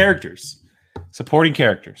 Supporting characters.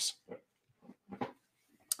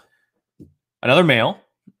 Another male.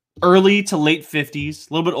 Early to late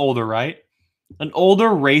 50s, a little bit older, right? An older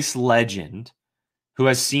race legend who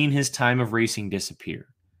has seen his time of racing disappear.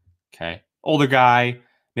 Okay. Older guy,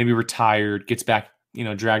 maybe retired, gets back,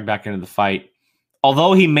 dragged back into the fight.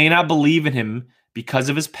 Although he may not believe in him because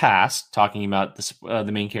of his past, talking about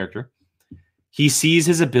the main character, he sees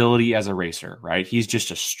his ability as a racer, right? He's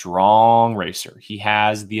just a strong racer. He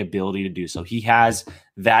has the ability to do so. He has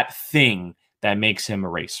that thing that makes him a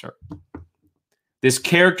racer. This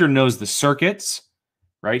character knows the circuits,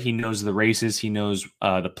 right? He knows the races. He knows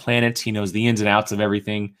the planets. He knows the ins and outs of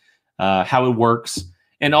everything, how it works.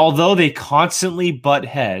 And although they constantly butt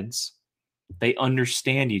heads, they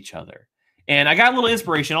understand each other. And I got a little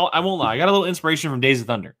inspiration. I won't lie. I got a little inspiration from Days of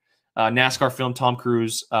Thunder. NASCAR film, Tom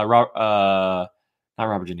Cruise, not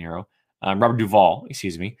Robert De Niro, Robert Duvall,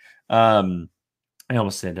 excuse me. I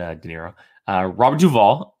almost said De Niro. Robert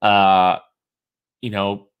Duvall,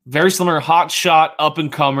 very similar, hot shot, up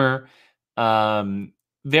and comer,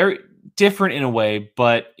 very different in a way,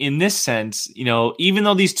 but in this sense, even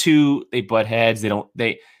though these two, they butt heads,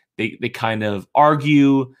 they kind of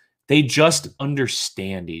argue, they just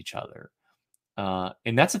understand each other.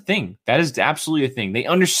 And that's a thing. That is absolutely a thing. They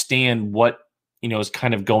understand what, is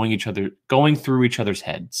kind of going through each other's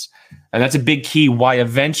heads. And that's a big key why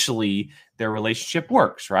eventually their relationship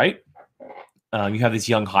works, right? You have this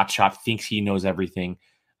young hotshot thinks he knows everything.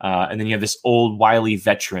 And then you have this old wily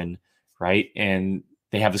veteran, right? And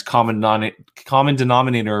they have this common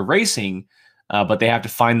denominator of racing, but they have to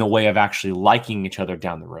find the way of actually liking each other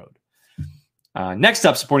down the road. Next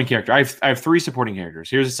up, supporting character. I have 3 supporting characters.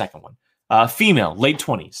 Here's the second one. Female, late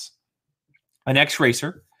 20s. An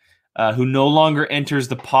ex-racer who no longer enters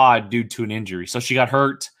the pod due to an injury. So she got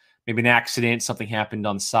hurt, maybe an accident, something happened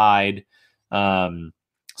on the side,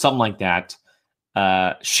 something like that.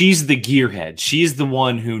 She's the gearhead. She's the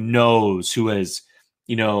one who knows, who has,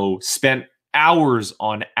 spent hours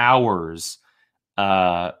on hours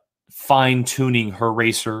fine-tuning her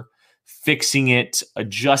racer, fixing it,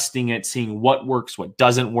 adjusting it, seeing what works, what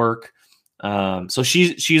doesn't work. So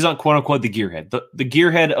she's on quote unquote the gearhead, the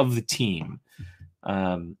gearhead of the team.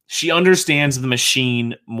 She understands the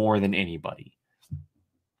machine more than anybody.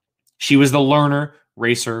 She was the learner,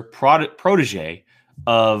 racer, protege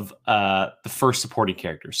of the first supporting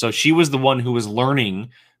character. So she was the one who was learning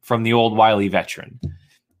from the old wily veteran.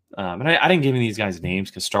 And I didn't give any of these guys names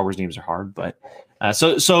because Star Wars names are hard, but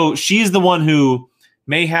so she's the one who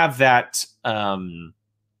may have that, may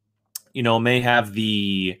have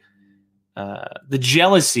the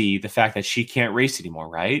jealousy, the fact that she can't race anymore,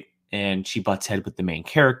 right? And she butts head with the main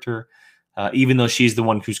character, even though she's the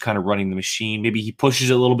one who's kind of running the machine. Maybe he pushes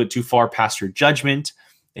it a little bit too far past her judgment.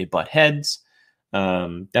 They butt heads.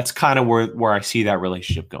 That's kind of where I see that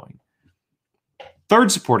relationship going.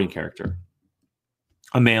 Third supporting character,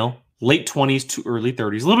 a male, late 20s to early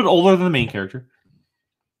 30s, a little bit older than the main character.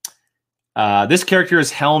 This character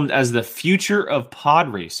is helmed as the future of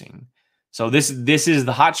pod racing. So this is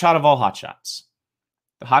the hotshot of all hotshots.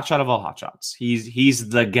 The hotshot of all hotshots. He's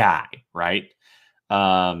the guy, right?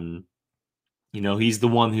 He's the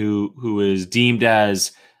one who is deemed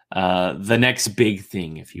as the next big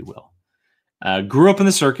thing, if you will. Grew up in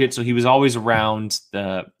the circuit, so he was always around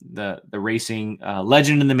the racing,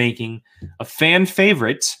 legend in the making, a fan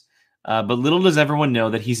favorite. But little does everyone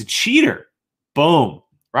know that he's a cheater. Boom,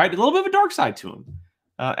 right? A little bit of a dark side to him,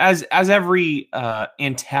 as every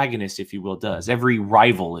antagonist, if you will, does. Every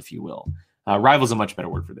rival, if you will. Rival is a much better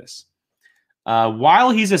word for this.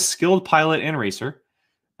 While he's a skilled pilot and racer,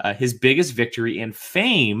 his biggest victory and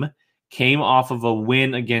fame came off of a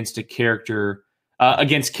win against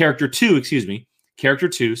against Character 2, excuse me. Character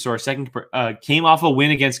 2, so our second came off a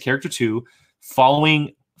win against Character 2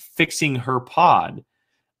 following fixing her pod.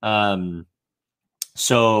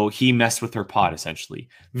 So he messed with her pod, essentially.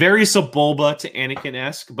 Very Sebulba to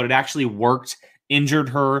Anakin-esque, but it actually worked, injured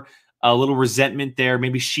her. A little resentment there.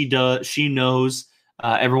 Maybe she knows.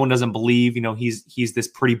 Everyone doesn't believe. He's this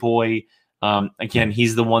pretty boy. Again,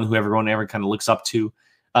 he's the one who everyone ever kind of looks up to.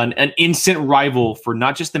 An instant rival for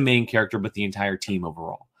not just the main character, but the entire team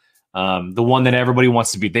overall. The one that everybody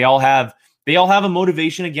wants to beat. They all have a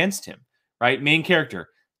motivation against him, right? Main character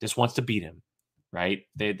just wants to beat him, right?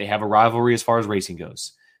 They have a rivalry as far as racing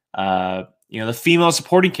goes. The female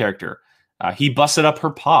supporting character, he busted up her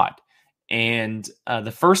pod. And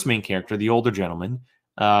the first main character, the older gentleman,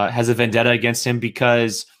 has a vendetta against him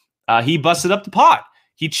because he busted up the pod.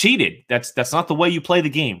 He cheated. That's not the way you play the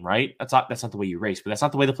game, right? That's not the way you race, but that's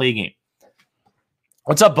not the way to play a game.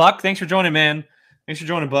 What's up, Buck? Thanks for joining, man. Thanks for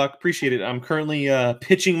joining, Buck. Appreciate it. I'm currently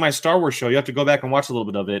pitching my Star Wars show. You have to go back and watch a little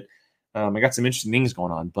bit of it. I got some interesting things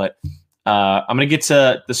going on, but I'm going to get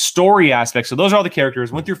to the story aspect. So those are all the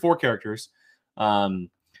characters. Went through 4 characters.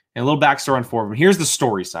 And a little backstory on 4 of them. Here's the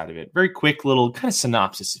story side of it. Very quick little kind of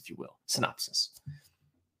synopsis, if you will. Synopsis.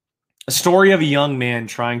 A story of a young man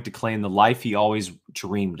trying to claim the life he always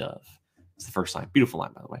dreamed of. It's the first line. Beautiful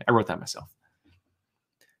line, by the way. I wrote that myself.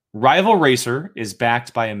 Rival racer is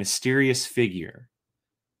backed by a mysterious figure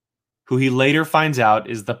who he later finds out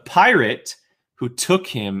is the pirate who took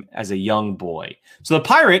him as a young boy. So the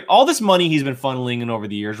pirate, all this money he's been funneling in over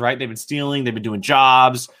the years, right? They've been stealing. They've been doing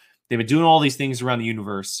jobs. They've been doing all these things around the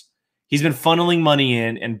universe. He's been funneling money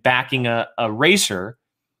in and backing a racer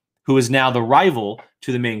who is now the rival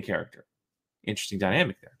to the main character. Interesting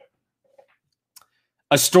dynamic there.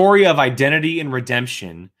 A story of identity and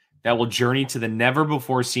redemption that will journey to the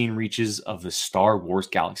never-before-seen reaches of the Star Wars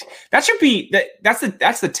galaxy. That should be that's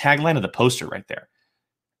the tagline of the poster right there.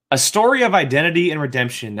 A story of identity and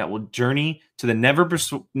redemption that will journey to the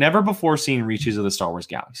never-before-seen reaches of the Star Wars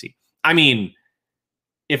galaxy. I mean,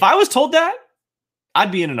 if I was told that,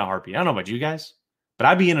 I'd be in a heartbeat. I don't know about you guys, but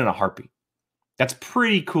I'd be in a heartbeat. That's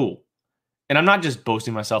pretty cool. And I'm not just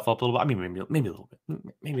boasting myself up a little bit. I mean, maybe a little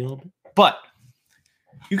bit. But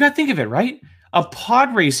You got to think of it, right? A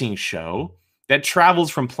pod racing show that travels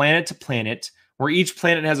from planet to planet, where each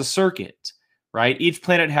planet has a circuit, right? Each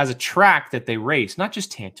planet has a track that they race, not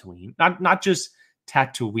just Tatooine, not just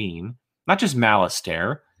Tatooine, not just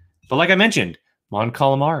Malastare, but like I mentioned, Mon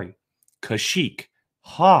Calamari, Kashyyyk,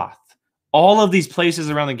 Hoth, all of these places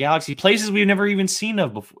around the galaxy, places we've never even seen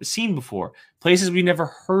before, places we've never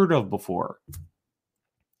heard of before.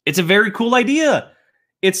 It's a very cool idea.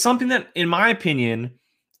 It's something that, in my opinion,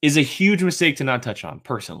 is a huge mistake to not touch on,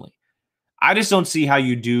 personally. I just don't see how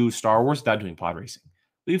you do Star Wars without doing pod racing.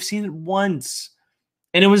 We've seen it once,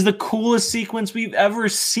 and it was the coolest sequence we've ever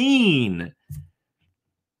seen.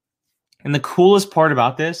 And the coolest part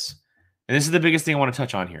about this, and this is the biggest thing I want to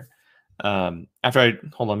touch on here. Hold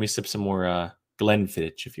on, let me sip some more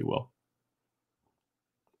Glenfiddich, if you will.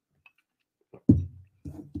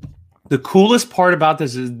 The coolest part about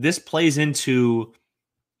this is this plays into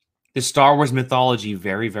the Star Wars mythology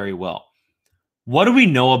very, very well. What do we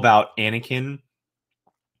know about Anakin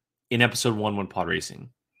in episode 1 when pod racing?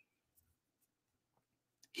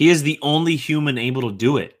 He is the only human able to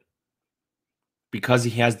do it because he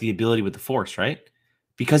has the ability with the Force, right?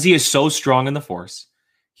 Because he is so strong in the Force,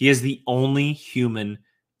 he is the only human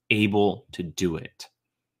able to do it.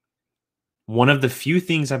 One of the few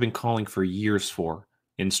things I've been calling for years for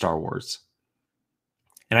in Star Wars.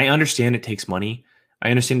 And I understand it takes money. I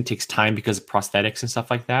understand it takes time because of prosthetics and stuff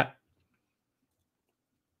like that.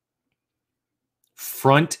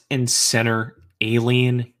 Front and center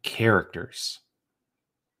alien characters.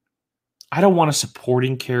 I don't want a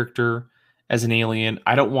supporting character as an alien.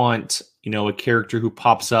 I don't want, a character who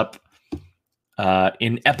pops up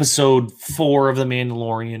in episode 4 of The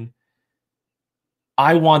Mandalorian.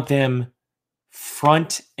 I want them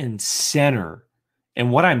front and center.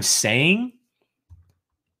 And what I'm saying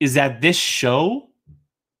is that this show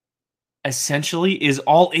essentially is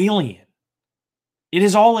all alien. It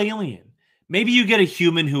is all alien. Maybe you get a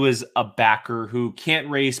human who is a backer who can't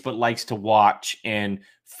race but likes to watch and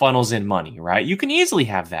funnels in money, right? You can easily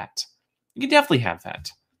have that. You can definitely have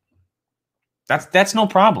that. That's no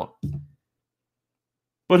problem.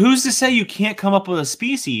 But who's to say you can't come up with a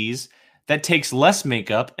species that takes less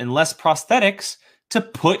makeup and less prosthetics to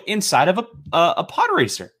put inside of a pod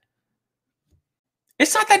racer?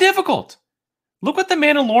 It's not that difficult. Look what the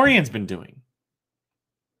Mandalorian's been doing.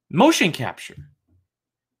 Motion capture.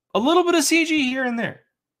 A little bit of CG here and there.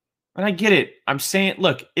 And I get it. I'm saying,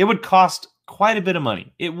 look, it would cost quite a bit of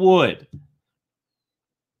money. It would.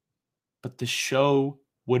 But the show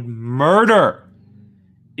would murder.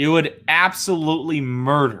 It would absolutely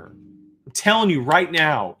murder. I'm telling you right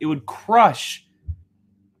now, it would crush.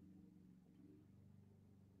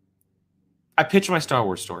 I pitched my Star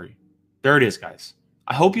Wars story. There it is, guys.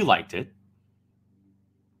 I hope you liked it.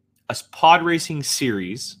 A pod racing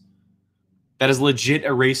series that is legit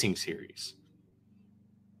a racing series.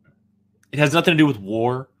 It has nothing to do with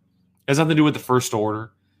war. It has nothing to do with the First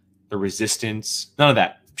Order, the Resistance, none of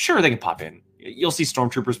that. Sure, they can pop in. You'll see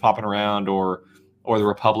stormtroopers popping around, or the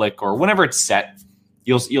Republic, or whenever it's set,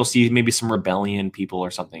 you'll see maybe some rebellion people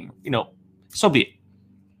or something. So be it.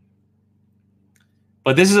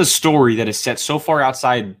 But this is a story that is set so far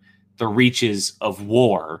outside the reaches of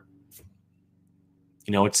war.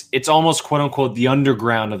 It's almost quote unquote the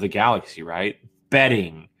underground of the galaxy, right?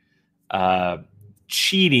 Betting,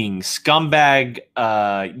 cheating, scumbag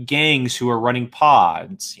gangs who are running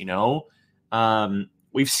pods.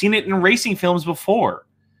 We've seen it in racing films before,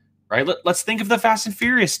 right? Let's think of the Fast and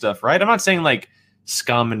Furious stuff, right? I'm not saying like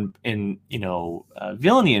scum and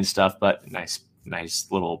villainy and stuff, but nice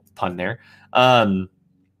little pun there.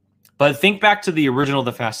 But think back to the original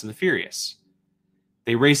The Fast and the Furious.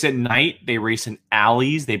 They race at night. They race in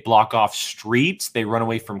alleys. They block off streets. They run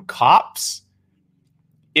away from cops.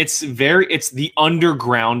 It's the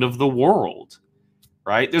underground of the world,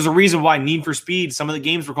 right? There's a reason why Need for Speed, some of the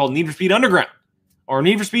games were called Need for Speed Underground or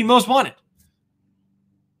Need for Speed Most Wanted.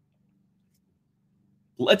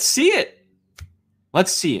 Let's see it.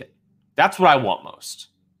 Let's see it. That's what I want most.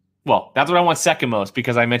 Well, that's what I want second most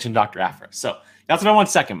because I mentioned Dr. Aphra. So that's what I want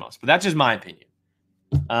second most, but that's just my opinion.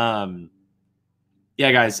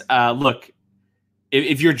 Yeah, guys, look,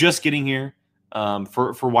 if you're just getting here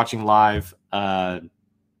for watching live,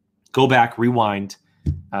 go back, rewind,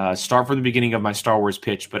 start from the beginning of my Star Wars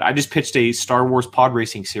pitch. But I just pitched a Star Wars pod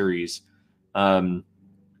racing series, and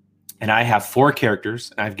I have 4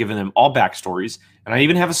 characters, and I've given them all backstories, and I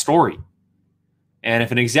even have a story. And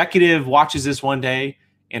if an executive watches this one day,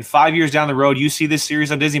 and 5 years down the road, you see this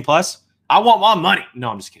series on Disney Plus, I want my money. No,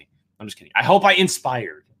 I'm just kidding. I hope I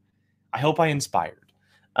inspired.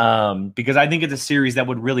 Because I think it's a series that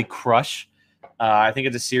would really crush I think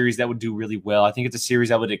it's a series that would do really well. I think it's a series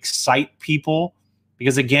that would excite people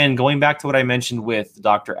because, again, going back to what I mentioned with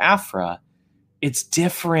Dr. Aphra, it's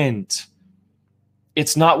different.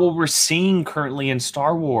 It's not what we're seeing currently in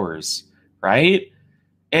Star Wars, right?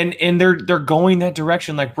 And they're going that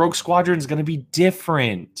direction. Like Rogue Squadron is going to be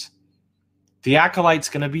different. The Acolyte's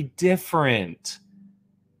going to be different.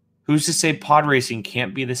 Who's to say pod racing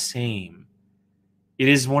can't be the same? It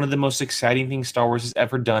is one of the most exciting things Star Wars has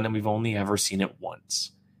ever done, and we've only ever seen it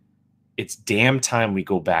once. It's damn time we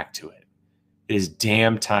go back to it. It is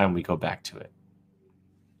damn time we go back to it.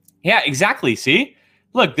 Yeah, exactly. See?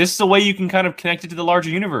 Look, this is the way you can kind of connect it to the larger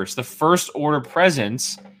universe. The First Order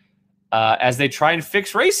presence as they try and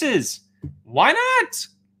fix races. Why not?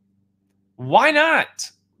 Why not?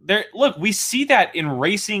 Look, we see that in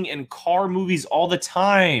racing and car movies all the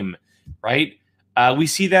time, right? We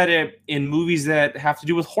see that in movies that have to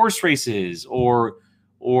do with horse races or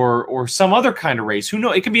some other kind of race. Who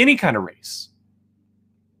knows? It could be any kind of race.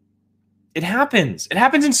 It happens. It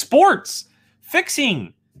happens in sports.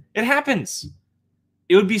 Fixing. It happens.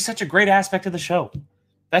 It would be such a great aspect of the show.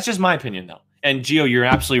 That's just my opinion, though. And Gio, you're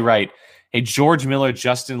absolutely right. A George Miller,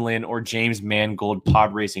 Justin Lin, or James Mangold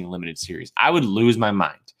pod racing limited series. I would lose my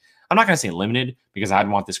mind. I'm not going to say limited because I'd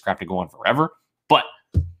want this crap to go on forever. But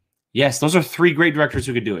yes, those are three great directors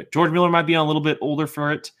who could do it. George Miller might be a little bit older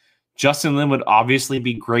for it. Justin Lin would obviously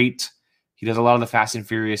be great. He does a lot of the Fast and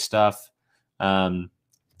Furious stuff.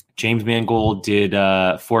 James Mangold did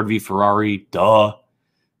Ford v Ferrari. Duh.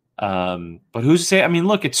 But who's to say? I mean,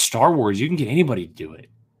 look, it's Star Wars. You can get anybody to do it.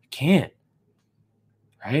 You can't.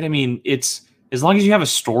 Right? I mean, it's as long as you have a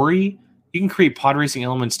story, you can create pod racing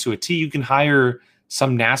elements to a T. You can hire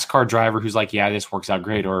some NASCAR driver who's like, yeah, this works out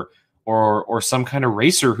great, or some kind of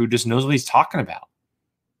racer who just knows what he's talking about.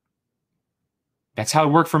 That's how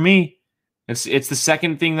it worked for me. It's the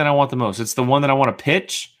second thing that I want the most. It's the one that I want to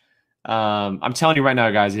pitch. I'm telling you right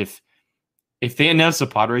now, guys, if they announce a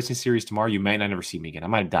pod racing series tomorrow, you might not ever see me again. I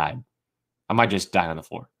might have died. I might just die on the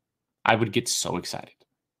floor. I would get so excited.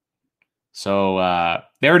 So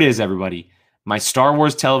there it is, everybody. My Star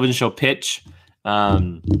Wars television show pitch.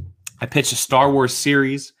 I pitched a Star Wars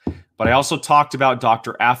series, but I also talked about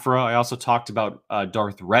Dr. Aphra. I also talked about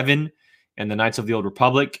Darth Revan and the Knights of the Old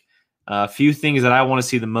Republic. A few things that I want to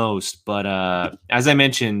see the most, but as I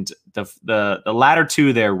mentioned, the latter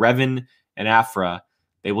two there, Revan and Aphra,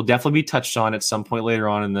 they will definitely be touched on at some point later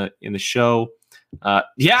on in the show.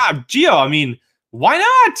 Yeah, Gio, I mean, why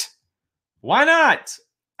not? Why not?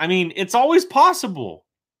 I mean, it's always possible.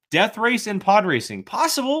 Death race and pod racing,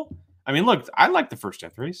 possible. I mean, look, I like the first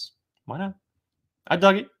Death Race. Why not? I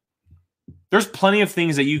dug it. There's plenty of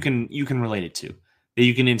things that you can relate it to, that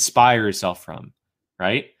you can inspire yourself from,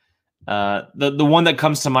 right? The one that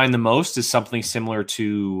comes to mind the most is something similar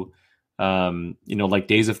to, like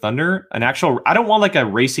Days of Thunder. I don't want like a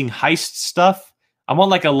racing heist stuff. I want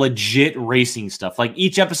like a legit racing stuff. Like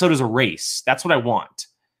each episode is a race. That's what I want.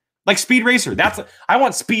 Like Speed Racer. I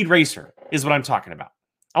want Speed Racer is what I'm talking about.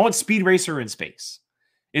 I want Speed Racer in space.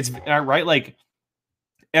 It's right. Like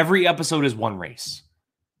every episode is one race,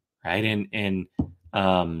 right? And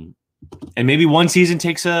maybe one season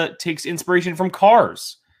takes inspiration from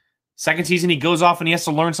Cars. Second season, he goes off and he has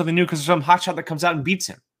to learn something new because there's some hotshot that comes out and beats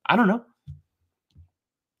him. I don't know.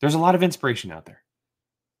 There's a lot of inspiration out there.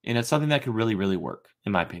 And it's something that could really, really work,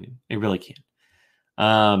 in my opinion. It really can.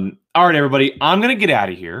 All right, everybody. I'm going to get out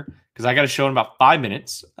of here because I got a show in about 5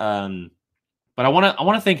 minutes. But I want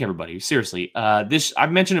to thank everybody. Seriously.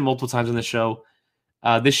 I've mentioned it multiple times on the show.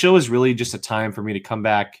 This show is really just a time for me to come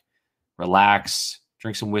back, relax,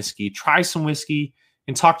 drink some whiskey, try some whiskey,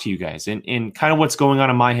 and talk to you guys and kind of what's going on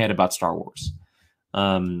in my head about Star Wars.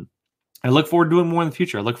 I look forward to doing more in the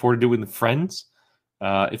future. I look forward to doing with friends.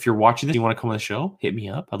 If you're watching this, you want to come on the show, hit me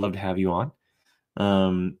up. I'd love to have you on.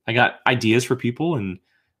 I got ideas for people and,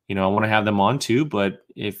 I want to have them on too. But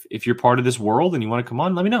if you're part of this world and you want to come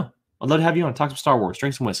on, let me know. I'd love to have you on, talk some Star Wars,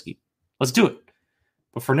 drink some whiskey. Let's do it.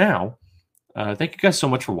 But for now, thank you guys so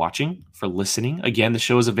much for watching, for listening. Again, the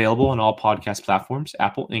show is available on all podcast platforms,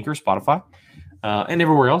 Apple, Anchor, Spotify, and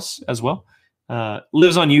everywhere else as well.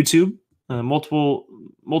 Lives on YouTube, multiple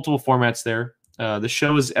formats there. The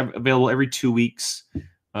show is available every 2 weeks.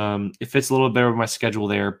 It fits a little bit better with my schedule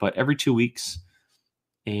there, but every 2 weeks.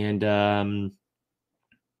 And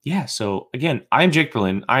so again, I am Jake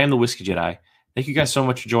Berlin. I am the Whiskey Jedi. Thank you guys so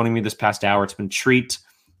much for joining me this past hour. It's been a treat.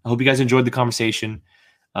 I hope you guys enjoyed the conversation.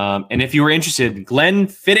 And if you were interested,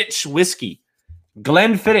 Glenfiddich whiskey.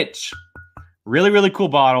 Glenfiddich. Really, really cool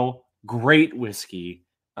bottle. Great whiskey.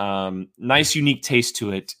 Nice, unique taste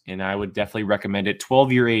to it. And I would definitely recommend it.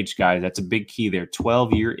 12-year aged, guys. That's a big key there.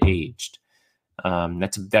 12-year aged.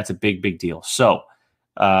 That's a big deal. So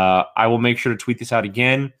I will make sure to tweet this out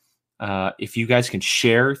again. If you guys can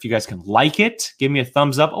share, if you guys can like it, give me a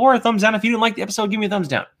thumbs up or a thumbs down. If you didn't like the episode, give me a thumbs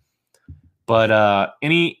down. But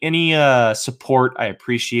any support, I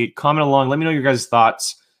appreciate. Comment along. Let me know your guys'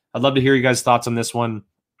 thoughts. I'd love to hear you guys' thoughts on this one.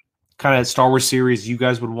 Kind of Star Wars series you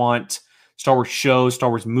guys would want, Star Wars shows, Star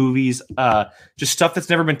Wars movies, just stuff that's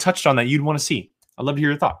never been touched on that you'd want to see. I'd love to hear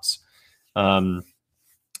your thoughts. And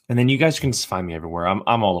then you guys can just find me everywhere.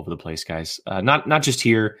 I'm all over the place, guys. Not just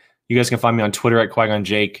here. You guys can find me on Twitter at Qui-Gon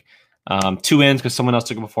Jake. 2 N's because someone else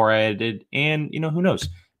took it before I did. And who knows?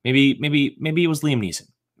 Maybe it was Liam Neeson.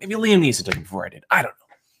 Maybe Liam Neeson took it before I did. I don't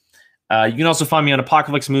know. You can also find me on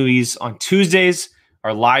Apocalypse Movies on Tuesdays.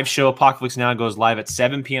 Our live show, Apocalypse Now, goes live at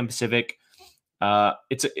 7 p.m. Pacific.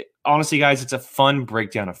 Honestly, guys, it's a fun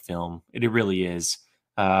breakdown of film. It really is.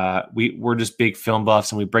 We're just big film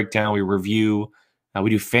buffs, and we break down, we review, we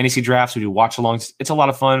do fantasy drafts, we do watch-alongs. It's a lot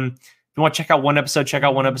of fun. If you want to check out one episode, check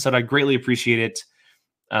out one episode. I greatly appreciate it.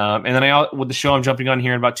 And then with the show I'm jumping on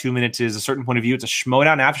here in about 2 minutes is A Certain Point of View. It's a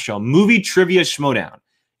Schmodown after show, movie trivia Schmodown.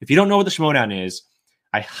 If you don't know what the Schmodown is,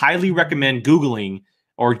 I highly recommend Googling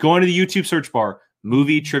or going to the YouTube search bar,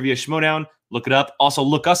 movie trivia Schmodown. Look it up. Also,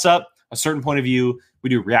 look us up, A Certain Point of View. We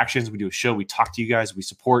do reactions. We do a show. We talk to you guys. We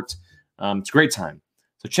support. It's a great time.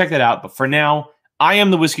 So check that out. But for now, I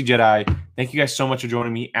am the Whiskey Jedi. Thank you guys so much for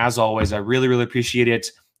joining me. As always, I really, really appreciate it.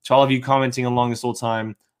 To all of you commenting along this whole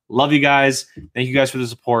time, love you guys. Thank you guys for the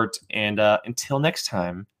support. And until next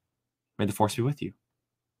time, may the Force be with you.